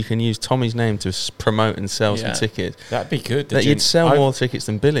 you can use Tommy's name to promote and sell Yeah. some tickets. That'd be good. That you'd sell more tickets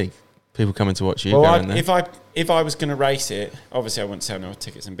than Billy. People coming to watch you Well, going there. if I was going to race it, obviously I wouldn't sell no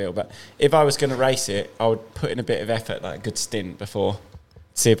tickets and Bill, but if I was going to race it, I would put in a bit of effort, like a good stint before,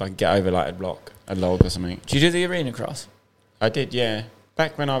 see if I could get over like a log or something. Do you do the arena cross? I did, yeah.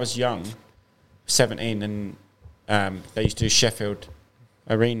 Back when I was young, 17, and they used to do Sheffield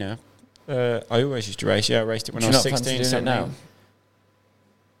Arena. I always used to race. Yeah, I raced it when Do I you was not fancy 16, doing it 17. now?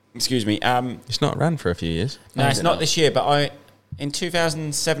 Excuse me. It's not ran for a few years. No, No, it's is it not not? this year, but in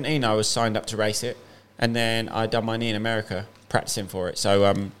 2017 I was signed up to race it, and then I done my knee in America practicing for it. So,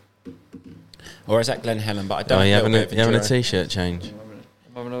 or I was at Glen Helen, but I done Oh, you a little having bit of a enduro. t-shirt change?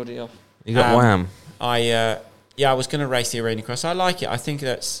 I'm having an audio. You got Wham. I was going to race the arena cross. I like it. I think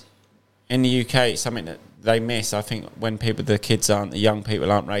that's in the UK it's something that they miss. I think when the young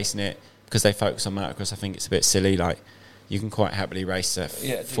people aren't racing it because they focus on motocross, I think it's a bit silly. Like you can quite happily race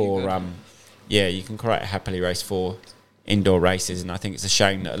you can quite happily race 4 indoor races, and I think it's a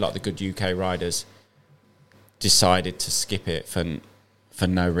shame that a lot of the good UK riders decided to skip it for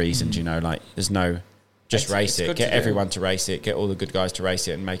no reason. You know, like there's no just It's race it, good get to do. everyone to race it, get all the good guys to race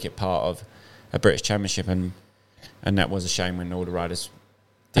it, and make it part of a British Championship. And that was a shame when all the riders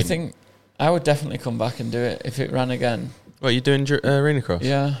I didn't. think I would definitely come back and do it if it ran again. What, you doing arena cross?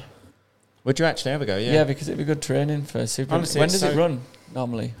 Yeah. Would you actually ever go? Yeah, because it'd be good training for super. Honestly, When it's does it so- run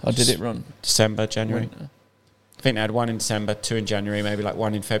normally? Or did it run? December, January. Winter? I think they had 1 in December, 2 in January, maybe like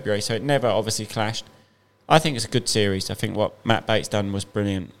 1 in February. So it never obviously clashed. I think it's a good series. I think what Matt Bates done was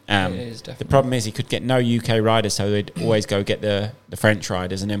brilliant. It is, The definitely. problem is he could get no UK riders, so they'd always go get the French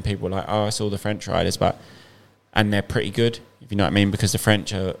riders, and then people were like, oh, I saw the French riders, and they're pretty good, if you know what I mean, because the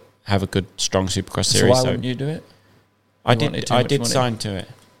French have a good, strong Supercross So series. why So wouldn't you do it? I you wanted too I much did money? sign to it.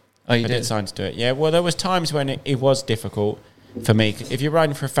 Oh, you I did? did sign to do it. Yeah, well, there was times when it was difficult for me. If you're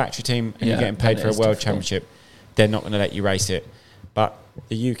riding for a factory team and Yeah, you're getting paid then for it a is world difficult. championship, they're not going to let you race it. But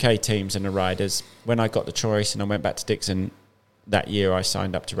the UK teams and the riders, when I got the choice and I went back to Dixon that year, I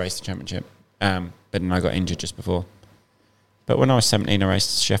signed up to race the championship. But then I got injured just before. But when I was 17, I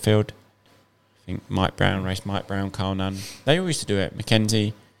raced Sheffield. I think Mike Brown, Carl Nunn. They all used to do it.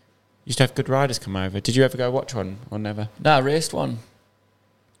 Mackenzie used to have good riders come over. Did you ever go watch one or never? No, I raced one.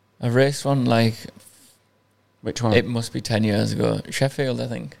 Like, Which one? it must be 10 years ago. Sheffield, I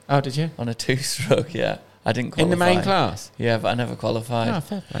think. Oh, did you? On a 2-stroke, yeah. I didn't qualify. In the main class? Yeah, but I never qualified. Oh,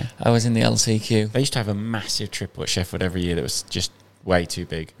 fair play. I was in the LCQ. They used to have a massive triple at Sheffield every year that was just way too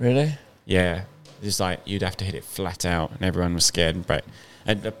big. Really? Yeah. It's like you'd have to hit it flat out and everyone was scared and break.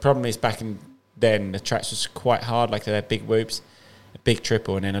 And the problem is back in then the tracks was quite hard, like they had big whoops, a big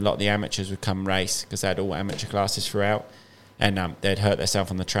triple, and then a lot of the amateurs would come race because they had all amateur classes throughout, and they'd hurt themselves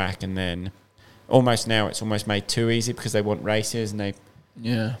on the track. And then almost now it's almost made too easy because they want races and they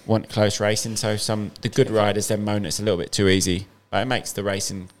Yeah. want close racing. So the good riders then moan it's a little bit too easy, but it makes the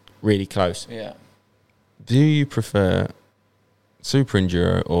racing really close. Yeah. Do you prefer super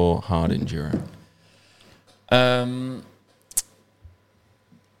enduro or hard enduro?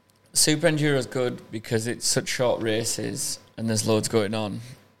 Super Enduro is good because it's such short races and there's loads going on.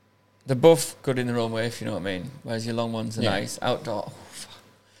 They're both good in their own way, if you know what I mean. Whereas your long ones are Yeah. nice. Outdoor.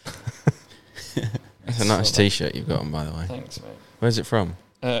 Oh, fuck. That's a nice t-shirt you've got on, by the way. Thanks, mate. Where's it from?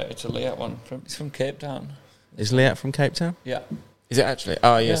 It's a Liat one. It's from Cape Town. Is Liat from Cape Town? Yeah. Is it actually?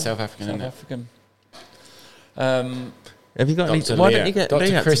 Oh, yeah, South African, South isn't it? African. Have you got any? Dr. Why Liat. don't you get Dr.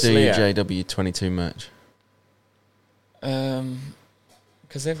 Liat Chris to do your Liat. JW22 match?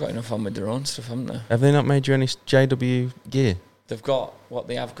 Because they've got enough on with their own stuff, haven't they? Have they not made you any JW gear? They've got, what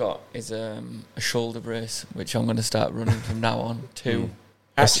they have got is a shoulder brace, which I'm going to start running from now on to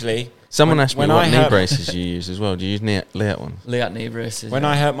Actually, Someone when- asked me when what I knee have- braces you use as well. Do you use Liat ones? Liat knee braces. when yeah.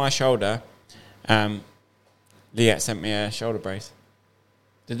 I hurt my shoulder, Liat sent me a shoulder brace.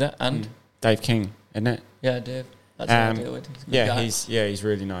 Did that? And? Dave King, isn't it? Yeah, Dave. That's what I deal with. He's a good guy. He's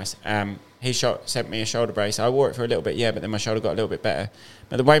really nice. He sent me a shoulder brace. I wore it for a little bit, but then my shoulder got a little bit better.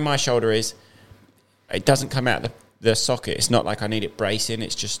 But the way my shoulder is, it doesn't come out the socket. It's not like I need it bracing.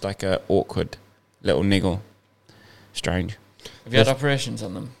 It's just like a awkward little niggle. Strange. Have you had operations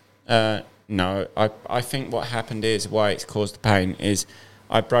on them? No, I think what happened is why it's caused the pain is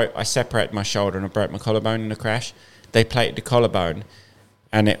I separated my shoulder and I broke my collarbone in the crash. They plated the collarbone,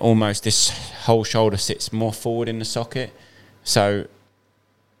 and this whole shoulder sits more forward in the socket, so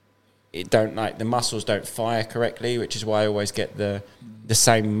the muscles don't fire correctly, which is why I always get the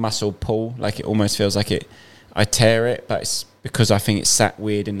same muscle pull. Like it almost feels like I tear it, but it's because I think it's sat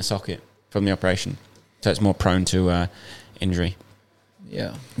weird in the socket from the operation, so it's more prone to injury.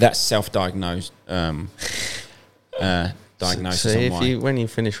 Yeah, that's self-diagnosed. Diagnosis. See, when you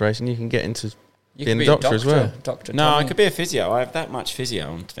finish racing, you can get into being be a doctor as well. Dr. No, Tommy. I could be a physio. I have that much physio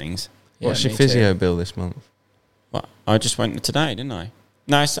on things. What's Yeah, your me physio too. bill this month? Well, I just went today, didn't I?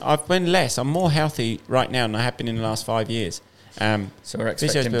 No, I've went less. I'm more healthy right now than I have been in the last 5 years. So we're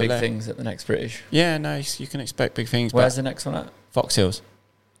expecting bill big there. things at the next British. Yeah, no, you can expect big things. Where's but the next one at? Fox Hills?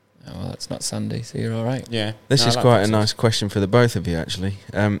 Oh, well, that's not Sandy, so you're all right. Yeah. This No, is I like quite Fox a Hills. nice question for the both of you, actually.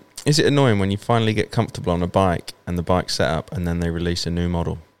 Is it annoying when you finally get comfortable on a bike and the bike's set up and then they release a new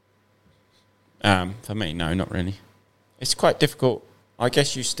model? For me, no, not really. It's quite difficult. I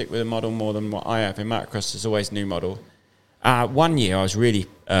guess you stick with a model more than what I have. In motocross, there's always new model. 1 year I was really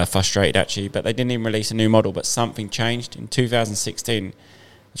frustrated, actually, but they didn't even release a new model, but something changed. In 2016, I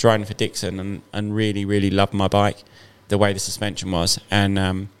was riding for Dixon and really, really loved my bike, the way the suspension was.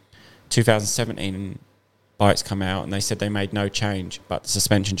 And 2017, bikes come out, and they said they made no change, but the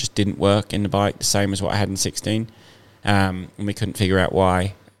suspension just didn't work in the bike, the same as what I had in 16. And we couldn't figure out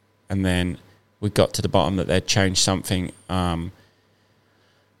why. And then we got to the bottom that they'd changed something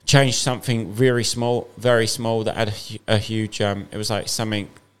very small that had a huge it was like something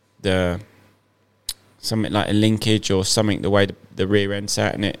like a linkage or something, the way the rear end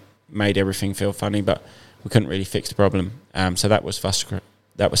sat, and it made everything feel funny, but we couldn't really fix the problem. So that was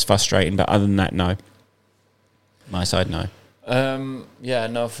frustrating, but other than that, no. My side, no. Yeah,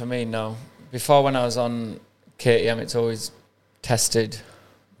 no, for me, no. Before, when I was on KTM, it's always tested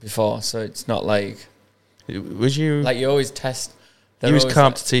before, so it's not like Was you you always test. you was always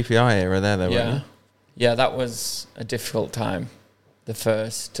carb to TPI era there, though, yeah, weren't you? yeah, that was a difficult time. The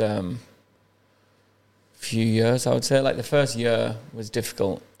first few years, I would say, like the first year was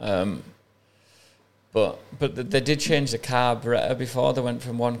difficult. But they did change the carburetor before. They went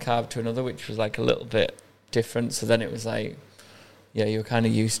from one carb to another, which was like a little bit different. So then it was like, yeah, you were kind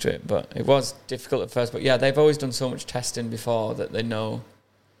of used to it, but it was difficult at first. But yeah, they've always done so much testing before that they know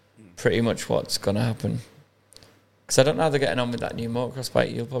pretty much what's going to happen. Because I don't know how they're getting on with that new motocross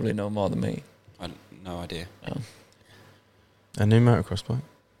bike. You'll probably know more than me. No idea. A new motocross bike?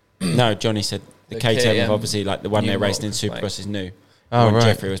 No, Johnny said the The KTM, KTM obviously, like the one new they're racing in motocross bike. Supercross is new. Oh, The one right.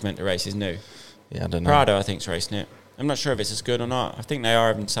 Jeffrey was meant to race is new. Yeah, I don't know. Prado, I think, is racing it. I'm not sure if it's as good or not. I think they are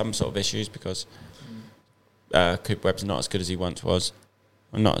having some sort of issues because Cooper Webb's not as good as he once was.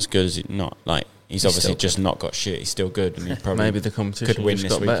 Or not as good as he's obviously still just not got shit. He's still good, and he probably Maybe the competition could win just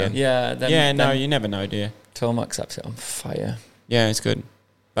this got better. weekend. Yeah, then you never know, do you? Tomac set it on fire. Yeah, it's good.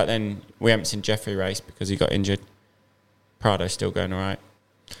 But then we haven't seen Jeffrey race because he got injured. Prado's still going all right.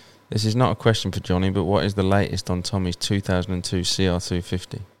 This is not a question for Johnny, but what is the latest on Tommy's 2002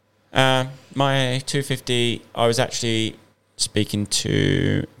 CR250? My 250, I was actually speaking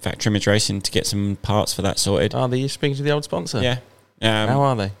to Factory Image Racing to get some parts for that sorted. Are they speaking to the old sponsor? Yeah. How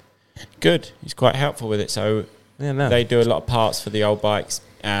are they? Good. He's quite helpful with it. So Yeah, no. they do a lot of parts for the old bikes,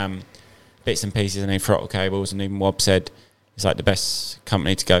 bits and pieces, and then throttle cables. And even Wob said it's like the best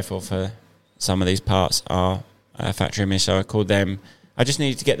company to go for some of these parts are Factory Image. So I called them. I just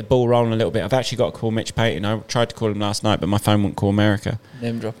needed to get the ball rolling a little bit. I've actually got to call Mitch Payton. I tried to call him last night, but my phone wouldn't call America.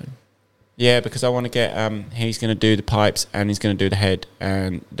 Name dropping. Yeah, because I want to get. He's going to do the pipes and he's going to do the head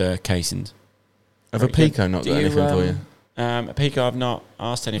and the casings. Have a Pico not Do got you, anything for you? At Pico, I've not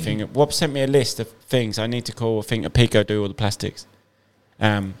asked anything. Wob sent me a list of things I need to call. I think at Pico do all the plastics.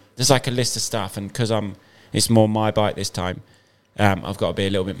 There's like a list of stuff, and because it's more my bike this time, I've got to be a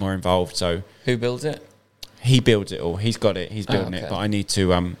little bit more involved. So Who builds it? he builds it all. He's got it. He's building okay. it, but I need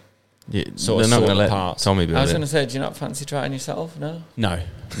to Yeah, sort they're of not sort going to the let parts. Tommy build I was it. going to say, do you not fancy trying yourself? No. No.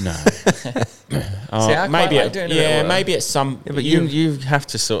 I quite maybe like doing a bit of work. maybe at some. Yeah, but you have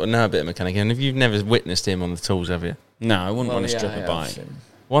to sort of know a bit of mechanic, and if you've never witnessed him on the tools, have you? No, I wouldn't Well, want to yeah, strip I a have bike. seen.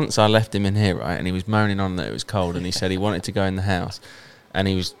 Once I left him in here, right, and he was moaning on that it was cold, and he said he wanted to go in the house, and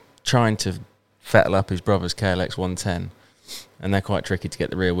he was trying to fettle up his brother's KLX 110, and they're quite tricky to get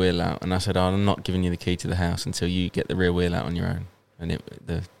the rear wheel out. And I said, I'm not giving you the key to the house until you get the rear wheel out on your own. And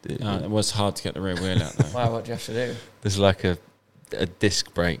It was hard to get the rear wheel out though. Why? What do you have to do? there's like a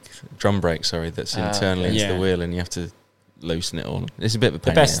drum brake, that's internally okay. into Yeah. the wheel, and you have to loosen it all. It's a bit of a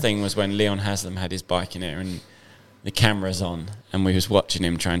pain. The best yeah. thing was when Leon Haslam had his bike in here, and the camera's on, and we was watching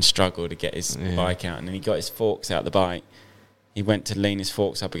him try and struggle to get his bike out, and then he got his forks out the bike. He went to lean his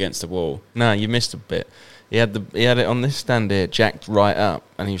forks up against the wall. No, you missed a bit. He had it on this stand here, jacked right up,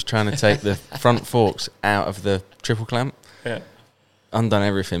 and he was trying to take the front forks out of the triple clamp. Yeah. Undone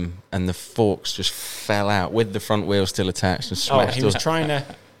everything, and the forks just fell out with the front wheel still attached and Oh, smashed. he was trying to.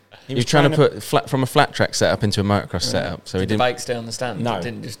 He was trying to put from a flat track setup into a motocross setup. So Did he the didn't. bike stay on the stand? No. It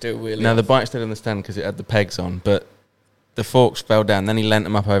didn't just do a wheelie. No, the off? bike stayed on the stand because it had the pegs on, but the forks fell down. Then he leant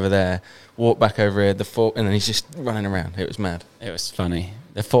them up over there, walked back over here, the fork, and then he's just running around. It was mad. It was funny.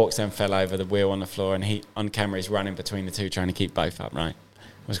 The forks then fell over, the wheel on the floor, and he on camera is running between the two, trying to keep both up. Right,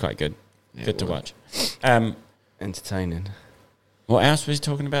 it was quite good. Yeah, Good to it watch. Entertaining. What else was he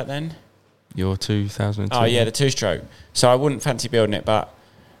talking about then? Your 2002. Oh yeah, the two-stroke. So I wouldn't fancy building it, but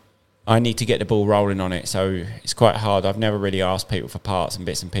I need to get the ball rolling on it. So it's quite hard. I've never really asked people for parts and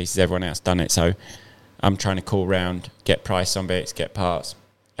bits and pieces. Everyone else done it, so I'm trying to call round, get price on bits, get parts,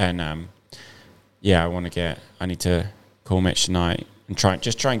 and I need to call Mitch tonight and try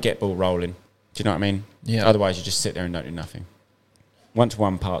and get ball rolling. Do you know what I mean? Yeah. Otherwise, you just sit there and don't do nothing. Once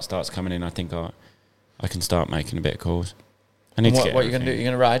one part starts coming in, I think I can start making a bit of calls. I need And to what get. are you going to do? You're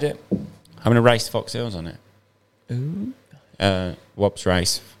going to ride it? I'm going to race Fox Hills on it. Ooh. Wobbs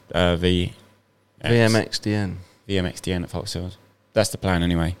race VMXDN VMXDN. at Fox Hills. That's the plan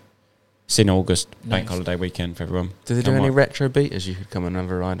anyway. It's in August, bank Nice. holiday weekend for everyone. Do they do And any what- retro beaters you could come and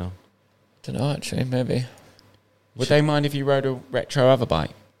have a ride on? Don't know, actually. Maybe. Would they mind if you rode a retro other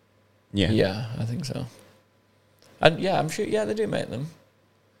bike? Yeah. Yeah, I think so. And yeah, I'm sure. Yeah, they do make them.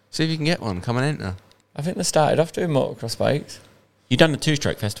 See if you can get one. Come and enter. I think they started off doing motocross bikes. You done the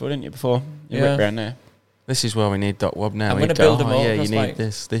two-stroke festival, didn't you, before? You Yeah. ripped around there. This is where we need Doc Wob now. I'm He'd gonna go, build a yeah, you motocross need bike."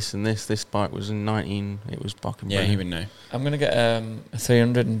 this, and this. This bike was in 19. It was fucking Yeah, he brilliant. would know. I'm going to get a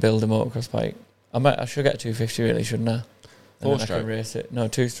 300 and build a motocross bike. I should get a 250 really, shouldn't I? And then I Four-stroke? can race it. No,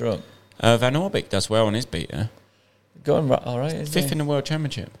 two-stroke. Van Orbeek does well on his beater. Going all right, isn't Fifth he? in the world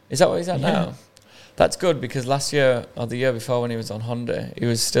championship. Is that what he's at Yeah. now? That's good because last year or the year before when he was on Honda, he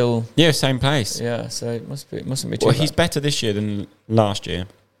was still Yeah, same place. yeah. So it mustn't be too Well, bad. he's better this year than last year.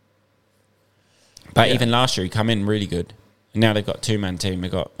 But Yeah. even last year, he come in really good. And now they've got a two-man team.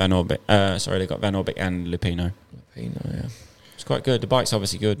 They've got Van Orbeek. They've got Van Orbeek and Lupino. Yeah. It's quite good. The bike's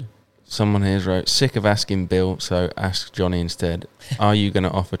obviously good. Someone here's wrote, sick of asking Bill, so ask Johnny instead. Are you going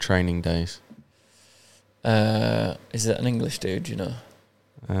to offer training days? Is it an English dude? You know,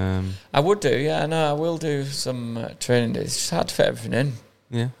 I would do. Yeah, no, I will do some training days. It's just hard to fit everything in.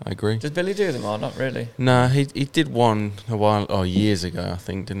 Yeah, I agree. Does Billy do them or not really? No, he did one years ago, I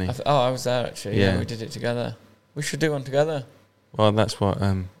think, didn't he? I was there actually. Yeah. Yeah. We did it together. We should do one together. Well, that's what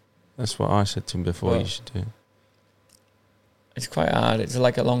I said to him before. Well, You should do. It's quite hard. It's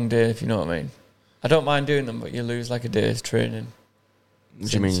like a long day, if you know what I mean. I don't mind doing them, but you lose like a day's training. What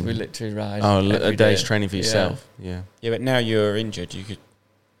do you Since mean? we literally ride. Oh, every a day's day. training for Yeah. yourself. Yeah. Yeah, but now you're injured. You could.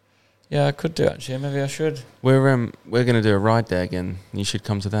 Yeah, I could do actually. Maybe I should. We're going to do a ride day again. You should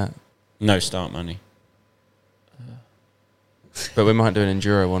come to that. No start money. But we might do an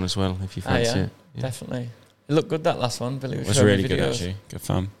enduro one as well if you Ah, fancy yeah, it. Yeah. definitely. It looked good that last one. Billy It was was showing really me good, videos. actually. Good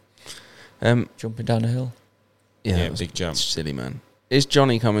fun. Jumping down a hill. Yeah, Yeah, it was big jump. silly, man. Is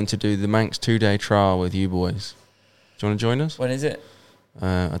Johnny coming to do the Manx 2-day trial with you boys? Do you want to join us? When is it?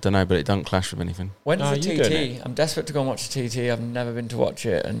 I don't know, but it doesn't clash with anything. When's Oh, the you doing TT? I'm desperate to go and watch the TT. I've never been to watch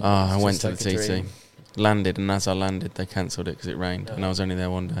it. And I it's went just to like the a TT. dream. Landed, and as I landed, they cancelled it because it rained, No. and I was only there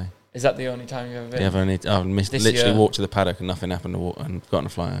one day. Is that the only time you've ever been? Yeah, I've missed, This literally year? walked to the paddock and nothing happened and got on a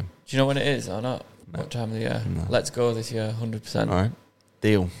flight home. Do you know when it is or not? No. What time of the year? No. Let's go this year, 100%. All right,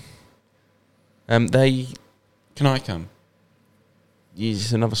 deal. They Can I come?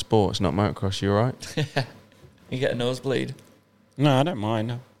 use another sport. It's not motocross. You all right? You get a nosebleed. No, I don't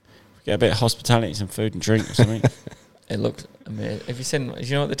mind. Get a bit of hospitality, some food and drink or something. It looks amazing. Have you seen? Do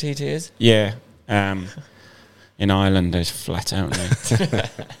you know what the TT is? Yeah. In Ireland, there's flat out there.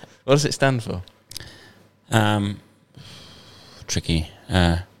 What does it stand for? Tricky.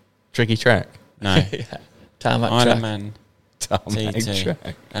 Tricky track. No. Yeah. Tarmac track. Ironman. Tarmac TT.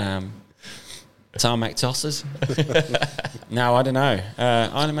 track. Tarmac tosses. No, I don't know.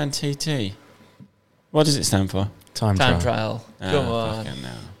 Ironman TT. What does it stand for? Time Time trial. trial. Come on. fucking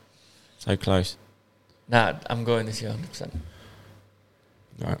hell. So close. Nah, I'm going this year, 100%.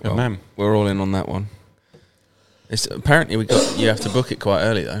 Right, Good man. we're all in on that one. It's apparently you have to book it quite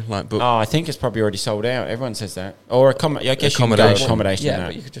early though. Like book. Oh, I think it's probably already sold out. Everyone says that. Or I guess you can go Accommodation. accommodation. Yeah, now.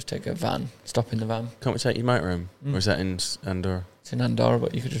 but you could just take a van, stop in the van. Can't we take your motorhome? Or is that in Andorra? It's in Andorra,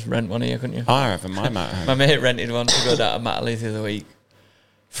 but you could just rent one here, couldn't you? I have in my motorhome. My mate rented one to go down to Mataley the other week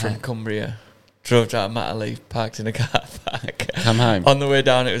from Cumbria. drove down Matterley, parked in a car park. Come home. On the way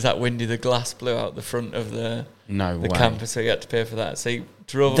down, it was that windy. The glass blew out the front of the way. camper, so you had to pay for that. So you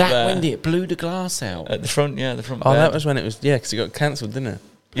drove up That there. windy, it blew the glass out. At the front, the front Oh, bed. that was when it was, because it got cancelled, didn't it?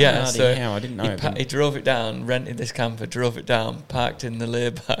 Yeah, Bloody so hell, I didn't know he drove it down, rented this camper, drove it down, parked in the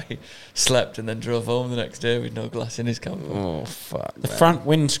lay-by, slept, and then drove home the next day with no glass in his camper. Oh, fuck. The front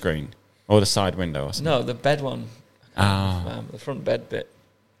windscreen or the side window or something? No, the bed one. The front bed bit.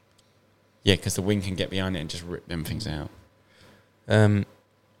 Yeah, because the wind can get behind it and just rip them things out.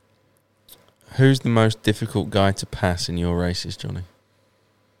 Who's the most difficult guy to pass in your races, Johnny?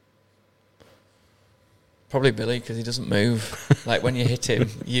 Probably Billy, because he doesn't move. Like, when you hit him,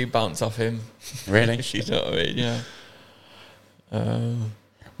 you bounce off him. Really? You know what I mean? Yeah.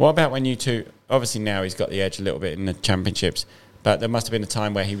 What about when you two... Obviously now he's got the edge a little bit in the championships, but there must have been a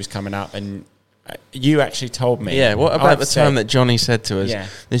time where he was coming up and you actually told me... Yeah, what about the time that Johnny said to us, Yeah.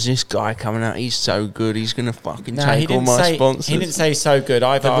 there's this guy coming out, he's so good, he's going to fucking No, he take all didn't my say, sponsors. He didn't say so good.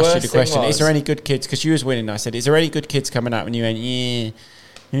 I've The asked you worst the thing question, is there was- any good kids? Because you was winning. I said, is there any good kids coming up? And you went, yeah,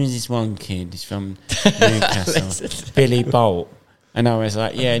 who's this one kid? He's from Newcastle. Billy Bolt. And I was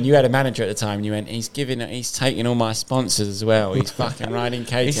like, yeah, and you had a manager at the time, and you went, he's taking all my sponsors as well. He's fucking riding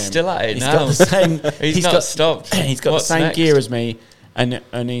KTM. He's still at it He's now. got the same... He's not stopped. He's got What's the same next? gear as me, and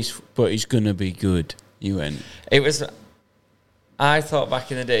he's going to be good. You went... It was... I thought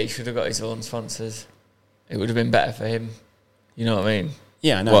back in the day he should have got his own sponsors. It would have been better for him. You know what I mean?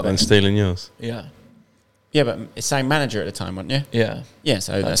 Yeah, I know. What, but- than stealing yours? Yeah. Yeah, but the same manager at the time, wasn't you? Yeah. Yeah,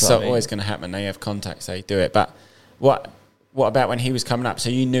 so that's what I mean. always going to happen. They have contacts, they do it. But what about when he was coming up? So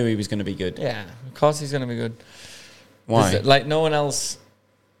you knew he was going to be good. Yeah. Of course he's going to be good. Why? Like, no one else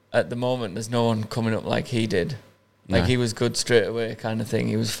at the moment, there's no one coming up like he did. Like, No. he was good straight away kind of thing.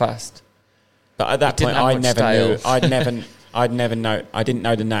 He was fast. But at that He point, didn't have I much never knew. style. I'd never know. I didn't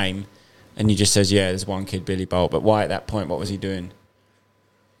know the name, and he just says, "Yeah, there's one kid, Billy Bolt." But why at that point? What was he doing?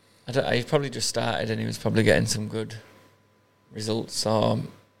 He probably just started and he was probably getting some good results. Or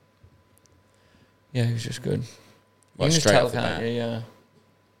yeah, he was just good. What, You can just straight tell, off the can't bat? you? Yeah.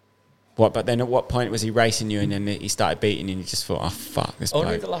 What? But then at what point was he racing you, and then he started beating you, and you just thought, "Oh fuck, this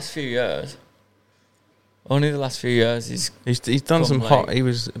Only bloke." the last few years. Only the last few years He's done Come some late. hot, he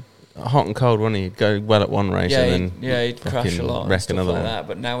was hot and cold, wasn't he? He'd go well at one race and then he'd crash a fucking lot wreck and stuff another like one. that.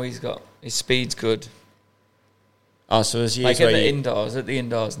 But now his speed's good. Oh, so there's years Like where at the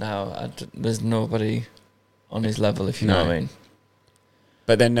indoors now, there's nobody on his level, if you know No. what I mean.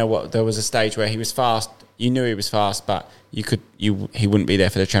 But then there was a stage where he was fast. You knew he was fast, but he wouldn't be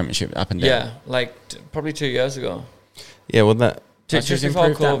there for the championship up and down. Yeah, like probably 2 years ago. Yeah, well, that Just Just he's before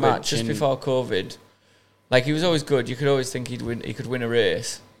improved that COVID. much Just in- before COVID. Like, he was always good. You could always think he could win a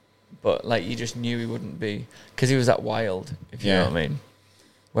race, but like you just knew he wouldn't be because he was that wild, if you know Yeah. what I mean.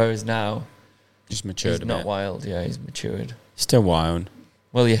 Whereas now just matured he's a not bit. wild. Yeah, he's matured. Still wild.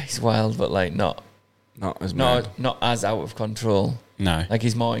 Well, yeah, he's wild, but like not not as mad. not as out of control. No. Like,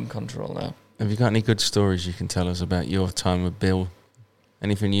 he's more in control now. Have you got any good stories you can tell us about your time with Bill?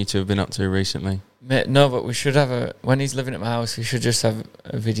 Anything you two have been up to recently? Mate, no, but we should have when he's living at my house, we should just have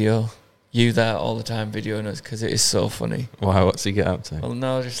a video. You there all the time videoing us because it is so funny. Wow, what's he get up to? Well,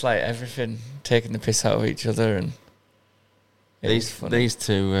 no, just like everything, taking the piss out of each other, and it is funny. These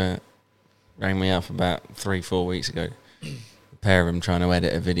two rang me up about 3-4 weeks ago. A pair of them trying to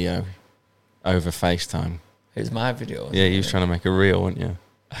edit a video over FaceTime. It was my video. Yeah, he was trying to make a reel, wasn't you?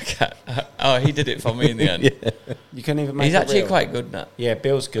 He did it for me in the end. You couldn't even make He's a actually reel. quite good now. Yeah,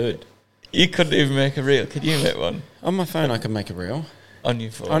 Bill's good. You couldn't even make a reel. Could you make one On my phone, I can make a reel. on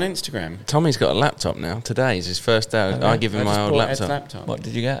your phone? On Instagram. Tommy's got a laptop now. Today is his first day. I give him I my just old bought Ed's laptop. laptop. What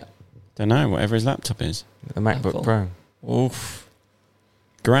did you get? Don't know, whatever his laptop is. The MacBook Apple. Pro. Oof.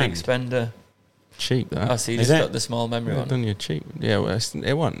 Big Grand. spender. Cheap, that. Oh, so you Is just it? got the small memory Well one. done, you're cheap. Yeah, well,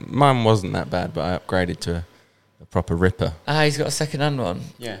 it wasn't. Mine wasn't that bad, but I upgraded to a proper ripper. He's got a second-hand one.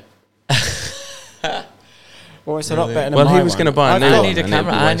 Yeah. Well, it's a lot better than Well, he my was one. gonna buy a I've new I got- one. need a and it'd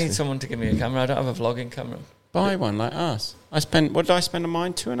camera. be I wasted. need someone to give me a camera. I don't have a vlogging camera. Buy one like us. What did I spend on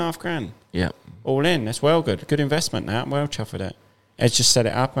mine? $2,500. Yeah. All in. That's well good. Good investment now. I'm well chuffed with it. Ed's just set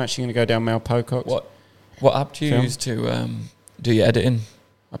it up. I'm actually going to go down Mel Pocock's. What app do you Film. use to do your editing?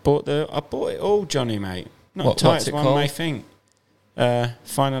 I bought it all, Johnny, mate. Not What's tight as it one called? may think.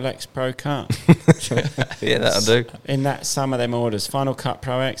 Final X Pro Cut. Yeah, that'll do. In that, some of them orders. Final Cut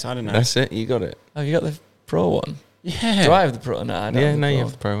Pro X. I don't know. That's it. You got it. Oh, you got the Pro one? Yeah. Do I have the Pro? No, I don't Yeah, have the no, Pro. you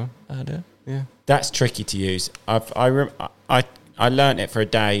have the Pro one. I do. Yeah. That's tricky to use. I learnt it for a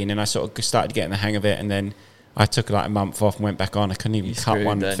day, and then I sort of started getting the hang of it, and then I took like a month off and went back on. I couldn't even You cut screwed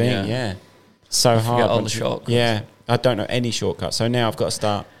one then, thing. yeah. So forget hard. all once the you- shortcuts. Yeah, I don't know any shortcuts. So now I've got to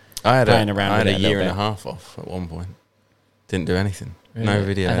start. I had playing around I had with a it year little and a bit. half off at one point. Didn't do anything. Really? No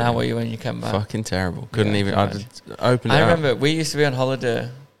video. And how editing. were you when you came back? Fucking terrible. Couldn't Yeah, I even. can I'd imagine. open it I up. remember we used to be on holiday,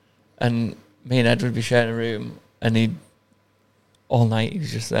 and me and Ed would be sharing a room, and he'd all night he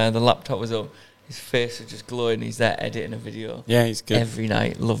was just there. The laptop was up, his face was just glowing. He's there editing a video Yeah, he's good. every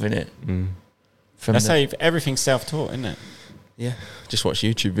night, loving it. Mm. From That's the, how everything's self-taught, isn't it? Yeah, just watch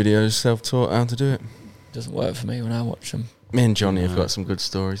YouTube videos, self-taught how to do it. doesn't work for me when I watch them. Me and Johnny have got some good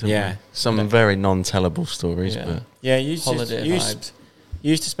stories. haven't Yeah. we? Some very non-tellable stories, Yeah. but Yeah, you Holiday vibes. You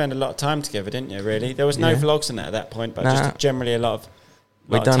used to spend a lot of time together, didn't you? Really, there was no Yeah. vlogs in that at that point, but Nah. just generally a lot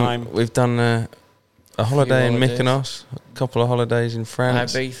of time. we've done a holiday in holidays. Mykonos, a couple of holidays in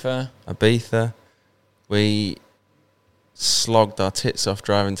France, Ibiza. We slogged our tits off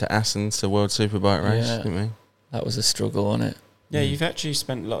driving to Athens to World Superbike race, Yeah. didn't we? That was a struggle, wasn't it? Yeah, you've actually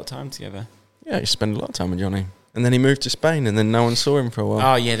spent a lot of time together. Yeah, you spend a lot of time with Johnny. And then he moved to Spain, and then no one saw him for a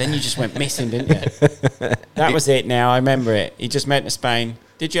while. Oh yeah, then you just went missing, didn't you? That was it. Now I remember it. He just went to Spain.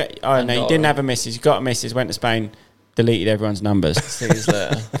 Did you? Oh no, you didn't have a missus. You got a missus. Went to Spain, deleted everyone's numbers. 6 years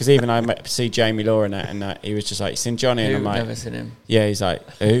later. Because even I see Jamie Law and that, and he was just like, "Seen Johnny," and Who? I'm like, Never seen him. "Yeah." He's like,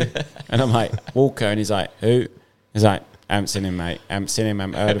 "Who?" And I'm like, "Walker," and he's like, "Who?" He's like, "I haven't seen him, mate. I haven't seen him. I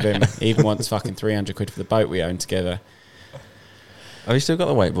haven't heard of him. He even wants fucking 300 quid for the boat we own together." Have you still got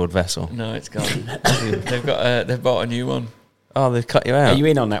the wakeboard vessel? No, it's gone. They've bought a new one. Oh, they've cut you out. Are you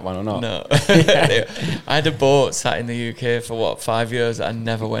in on that one or not? No. I had a boat sat in the UK for 5 years that I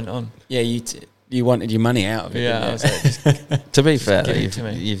never went on. Yeah, you wanted your money out of it. Yeah, I didn't you? was like, just, To be fair, give though, it to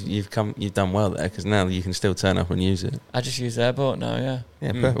me. you've done well there, because now you can still turn up and use it. I just use their boat now, yeah.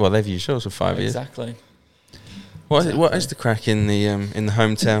 Yeah, well, they've used yours for 5 years. Exactly. What is the crack in the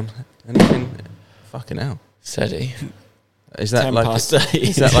hometown? Anything? Fucking hell. Steady. Is that 10 like past 8.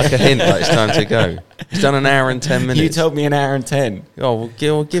 is that like a hint that it's time to go? It's done an hour and 10 minutes. You told me an hour and 10. Oh, we'll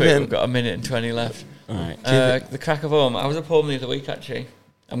give Quick, it. we've got a minute and 20 left. All right. The crack of home. I was up home the other week, actually.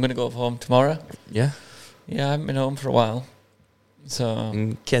 I'm going to go up home tomorrow. Yeah. Yeah, I haven't been home for a while. So,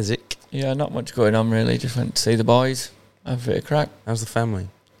 In Keswick. yeah, not much going on, really. Just went to see the boys. Have a bit of crack. How's the family?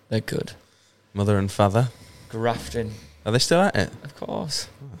 They're good. Mother and father. Grafting, Are they still at it? of course.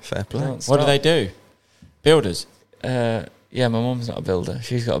 Fair play. Don't What do stop. they do? Builders. Yeah, my mum's not a builder.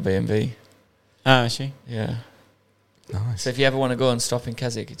 She's got a B&B. Oh, is she? Yeah. Nice. So if you ever want to go and stop in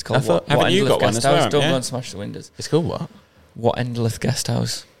Keswick, it's called thought- What haven't you Endless got one Guest as well, House. Don't yeah? go and smash the windows. It's called what? What Endless Guest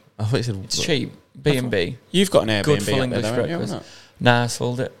House. I thought you said It's cheap. B&B. You've got an Airbnb Good full up English there, haven't you, or breakfast. not? Nah, I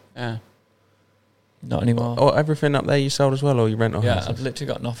sold it. Yeah. Not anymore. Oh, everything up there you sold as well, or you rent or yeah, houses? I've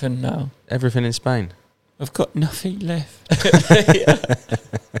literally got nothing now. Everything in Spain. I've got nothing left.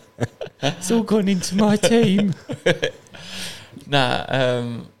 It's all gone into my team.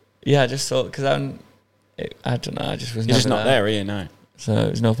 Yeah, I just sold because I don't know. I just was You're never just not there, are you? No. So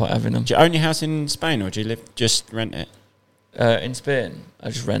there's no point having them. Do you own your house in Spain, or do you just rent it? In Spain, I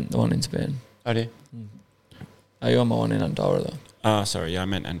just rent the one in Spain. Oh, do you? I own my one in Andorra though. Oh, sorry. Yeah, I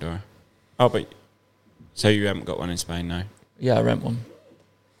meant Andorra. Oh, but so you haven't got one in Spain, no? Yeah, I rent one.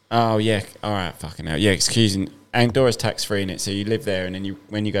 Oh, yeah. All right. Fucking hell. Yeah, excuse me. Andorra's tax free in it, so you live there, and then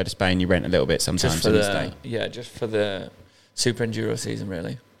when you go to Spain, you rent a little bit sometimes. Just for and you the stay. just for the Super Enduro season,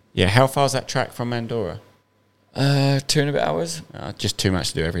 really. Yeah. How far's that track from Andorra? 2 and a bit hours. Just too much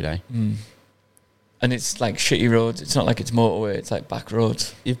to do every day. And it's like shitty roads. It's not like it's motorway. It's like back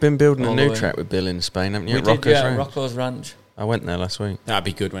roads. You've been building All a the new way. track with Bill in Spain, haven't you? We At did, Rocco's yeah, Ranch. Rocco's Ranch. I went there last week. That'd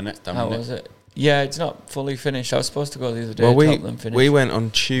be good when that's done. How wouldn't was it? Yeah, it's not fully finished. I was supposed to go the other day Well, to help them finish. we went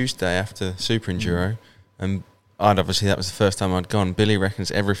on Tuesday after Super Enduro, and obviously that was the first time I'd gone. Billy reckons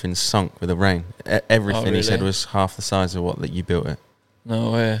everything's sunk with the rain. Everything he said really? was half the size of what that you built it.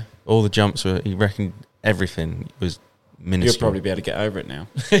 No way. All the jumps were. He reckoned everything was minuscule. You'll probably be able to get over it now.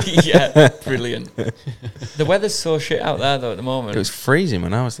 Yeah, brilliant. The weather's so shit out there though at the moment. It was freezing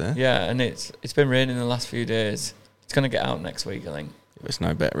when I was there. Yeah, and it's been raining the last few days. It's gonna get out next week, I think. It was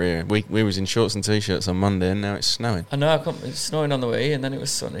no better here. We was in shorts and t-shirts on Monday, and now it's snowing. I know it's snowing on the way, and then it was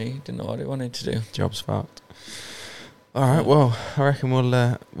sunny. Didn't know what it wanted to do. Job's fucked. All right, well, I reckon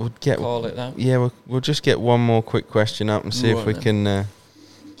we'll get. Call it that. Yeah, we'll just get one more quick question up and see if Right we then. can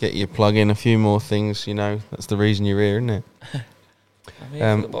get you plug in a few more things. You know, that's the reason you're here, isn't it? I'm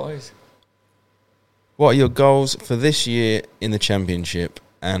here for the boys. What are your goals for this year in the championship?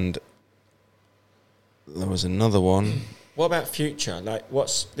 And there was another one. What about future? Like,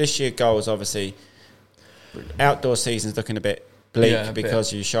 what's this year goals? Obviously, outdoor season's looking a bit bleak Yeah, a bit- because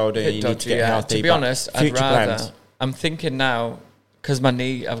of your shoulder. Bit You need to dodgy, get yeah. healthy. To be but honest, I'd future rather. plans. I'm thinking now because my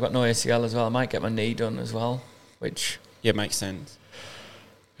knee. I've got no ACL as well. I might get my knee done as well, which Yeah, makes sense.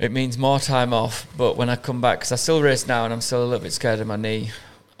 it means more time off. But when I come back, because I still race now, and I'm still a little bit scared of my knee.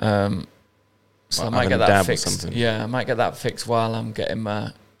 So I Like might having get a that dab or fixed. something. Yeah, I might get that fixed while I'm getting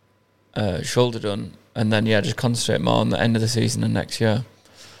my shoulder done, and then just concentrate more on the end of the season and next year.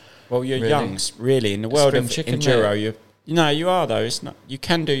 Well, you're Really? young, really. In the world Spring of chicken, enduro, you are though. It's not. You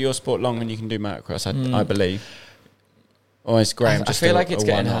can do your sport long, and you can do motocross. I believe. Or is Graham I just feel a- like it's a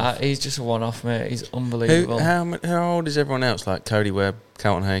getting one-off? hard. He's just a one-off, mate. He's unbelievable. How old is everyone else? Like Cody Webb,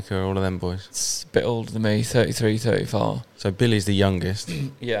 Carlton Haker, all of them boys. It's a bit older than me, 33, 34. So Billy's the youngest,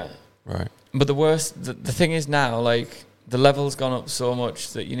 Yeah. right? But the thing is now, like, the level's gone up so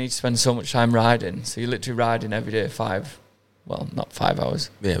much that you need to spend so much time riding. So you're literally riding every day not 5 hours,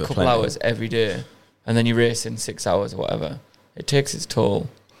 Yeah, a but couple plenty. hours every day. And then you race in 6 hours or whatever. It takes its toll.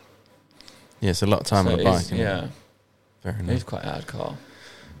 Yeah, it's a lot of time So on a it bike. is- isn't it? yeah, Very it's nice. quite hardcore.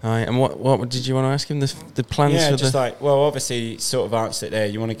 All right, and what did you want to ask him? The plans Yeah, for just the... obviously, sort of answered it there.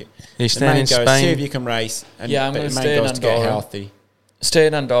 You want to get Are you the staying main in goal is Spain? see if you can race. And Yeah, I'm but gonna the main stay in goal is to get Andorra. healthy. Stay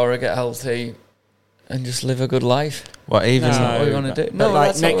in Andorra, get healthy, and just live a good life. What, even... That's not what we wanna do. but No, like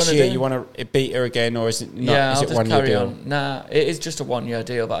that's not what we next wanna year, do. you want to beat her again, or is it not? Yeah, is I'll it just 1 year carry deal? on. Nah, it is just a 1 year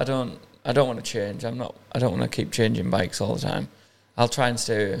deal, but I don't want to change. I don't want to keep changing bikes all the time. I'll try and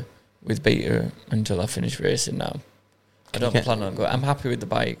stay with Beta until I finish racing now. I don't plan on going. I'm happy with the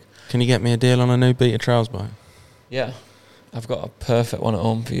bike. Can you get me a deal on a new Beta Trials bike? Yeah, I've got a perfect one at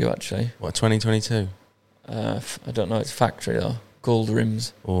home for you actually. What, 2022? I don't know, it's factory though. Gold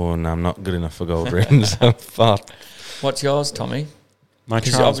rims. Oh, no, I'm not good enough for gold rims. I'm far. What's yours, Tommy? My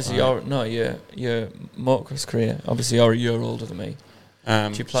Because trials obviously bike. your motocross career. Obviously you're a year older than me.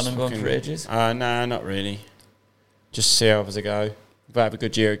 Do you plan on going for ages? No, not really. Just see how others go. If I have a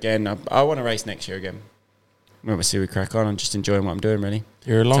good year again, I want to race next year again. We'll see we crack on. I'm just enjoying what I'm doing, really.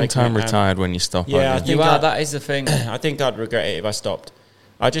 You're a long Taking time it, retired when you stop, yeah, aren't I you? You think are. I- That is the thing. I think I'd regret it if I stopped.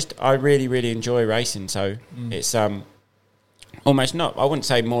 I really, really enjoy racing. So it's almost not. I wouldn't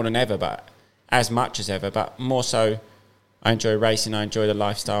say more than ever, but as much as ever. But more so, I enjoy racing. I enjoy the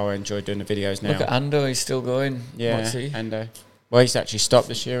lifestyle. I enjoy doing the videos now. Look at Ando. He's still going. Yeah, What's he? and well, he's actually stopped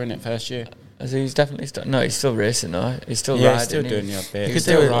this year, isn't it? First year. He's definitely still. No, he's still racing though. He's still Yeah, riding. he's still He- doing the odd bit. he You was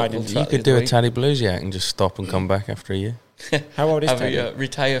could do still it. riding. You could do a Taddy Bluesiak and just stop and come back after a year. How old is Have Teddy? a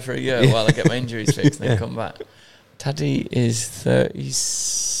retire for a year while I get my injuries fixed and then come back. Taddy is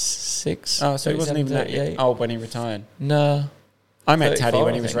 36. Oh, so he wasn't even that 38. old when he retired. No, I met 34, Taddy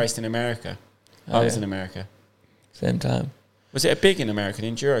when he I was think. raced in America. Oh, I was yeah. in America. Same time. Was it a big in America, the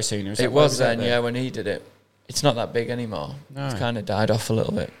enduro scene? Or It was then, yeah, when he did it. It's not that big anymore. No. It's kind of died off a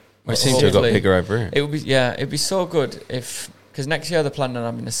little bit. Well, it But seems to have got hopefully- bigger over here. It would be, yeah, it'd be so good if, because next year they're planning on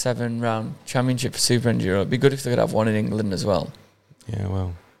having a 7-round championship for Super Enduro. It'd be good if they could have one in England as well. Yeah,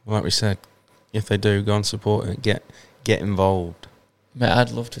 well, like we said, if they do, go and support it. Get involved. Mate, I'd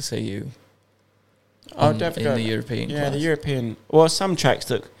love to see you I'll in definitely the European Yeah, class. the European. Well, some track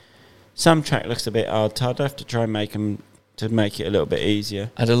looks a bit hard. So I'd have to try and make them to make it a little bit easier.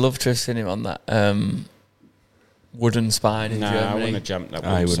 I'd have loved to have seen him on that wooden spine in No, I Germany. wouldn't have jumped that.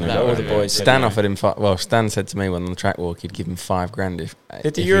 No, he wouldn't have. All No, the no, boys. said Stan no. offered him Stan said to me when on the track walk he'd give him $5,000 if Did the if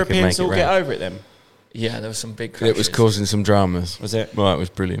he could Europeans make all it get round. over it then? Yeah, there was some big crashes. It was causing some dramas. Was it? Well, it was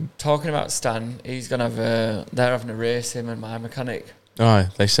brilliant. Talking about Stan, he's going to have they're having a race, him and my mechanic. Oh,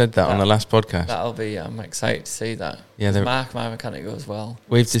 they said that on the last podcast. That'll be, I'm excited to see that. Yeah, 'Cause they're- Mark, my mechanic, goes well.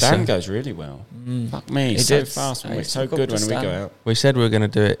 We've Stan decided, goes really well. Fuck me, He he's so did. fast. I It's used so to go good up when to we go Stan. out. we said we were going to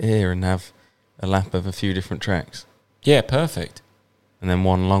do it here and have a lap of a few different tracks. Yeah, perfect. And then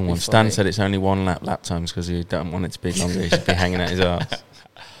one long one. Be Stan funny. said it's only one lap times because he don't want it to be longer. He should be hanging out his arse.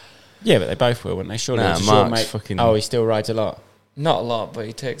 Yeah, but they both will, wouldn't they? Surely. Nah, it's your Mark's mate. fucking- Oh, he still rides a lot. Not a lot, but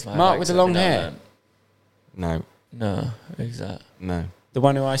he takes my Mark bikes with the every long now and hair? then. No, No, who's that? no, The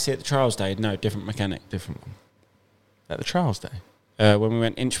one who I see at the trials day. No, different mechanic. different one. At the trials day. When we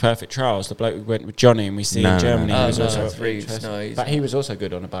went Inch Perfect Trials, the bloke we went with Johnny and we see No, in Germany. no, he no. was Oh, no, also that's at Reeves. Inch No, Perfect. he's But he not. was also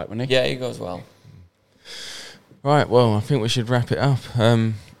good on a bike, wasn't he? Yeah, he goes well. Right, well, I think we should wrap it up.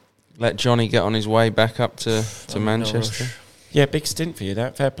 Let Johnny get on his way back up to I'm in no Manchester. rush. Yeah, big stint for you.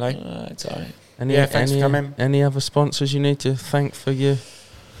 That fair play. It's all right. Yeah, thanks for coming. Any other sponsors you need to thank for your...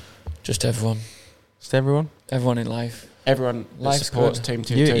 Just everyone. Just everyone? Everyone in life. Everyone that Life's supports good. Team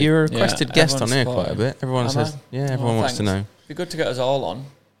 2. You're a requested Yeah, guest on everyone's here quite a supporting. bit. Everyone Am says... I? Yeah, everyone wants to know. It'd be good to get us all on.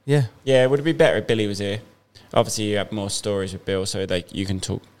 Yeah. Yeah, would it be better if Billy was here? Obviously, you have more stories with Bill, so you can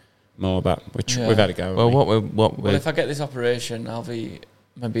talk more about which Yeah. we've had a go. Well, haven't what Well, we if I get this operation, I'll be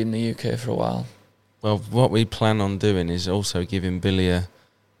maybe in the UK for a while. what we plan on doing is also giving Billy a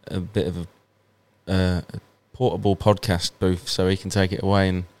bit of a portable podcast booth so he can take it away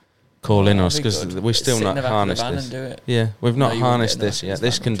and call in us That'd be because good. we've still Sit in not the back of the harnessed van this. and do it. Yeah, we've No, not you wouldn't harnessed get enough this yet. of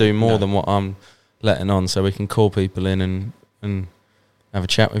This this can van. do more No. than what I'm letting on, so we can call people in and have a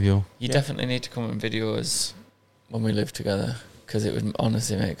chat with you. You definitely need to come and video us when we live together, because it would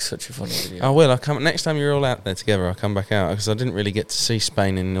honestly make such a funny video. I will. I'll come next time you're all out there together. I'll come back out, because I didn't really get to see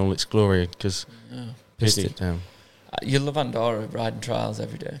Spain in all its glory because pissed it down. You love Andorra riding trials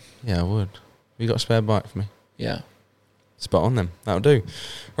every day. Yeah, I would. You got a spare bike for me? Yeah. Spot on then. That'll do.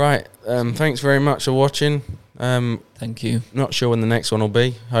 Right. Thanks very much for watching. Thank you. Not sure when the next one will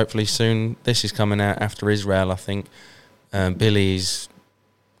be. Hopefully soon. This is coming out after Israel, I think. Billy's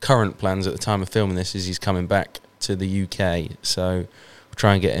current plans at the time of filming this is he's coming back to the UK. So we'll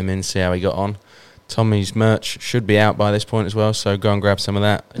try and get him in, see how he got on. Tommy's merch should be out by this point as well, so go and grab some of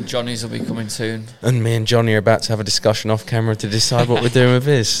that. And Johnny's will be coming soon. And me and Johnny are about to have a discussion off camera to decide what we're doing with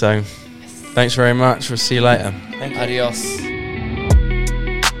his. So thanks very much. We'll see you later. Thank you. Adios.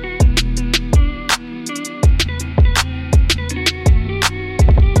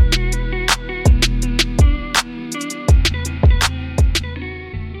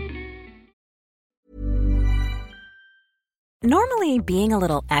 Normally, being a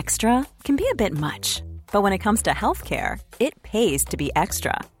little extra can be a bit much, but when it comes to healthcare, it pays to be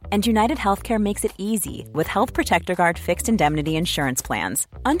extra. And United Healthcare makes it easy with Health Protector Guard fixed indemnity insurance plans.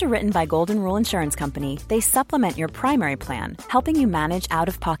 Underwritten by Golden Rule Insurance Company, they supplement your primary plan, helping you manage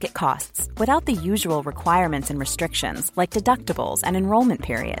out-of-pocket costs without the usual requirements and restrictions like deductibles and enrollment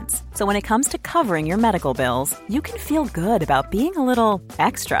periods. So when it comes to covering your medical bills, you can feel good about being a little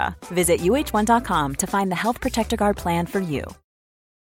extra. Visit uh1.com to find the Health Protector Guard plan for you.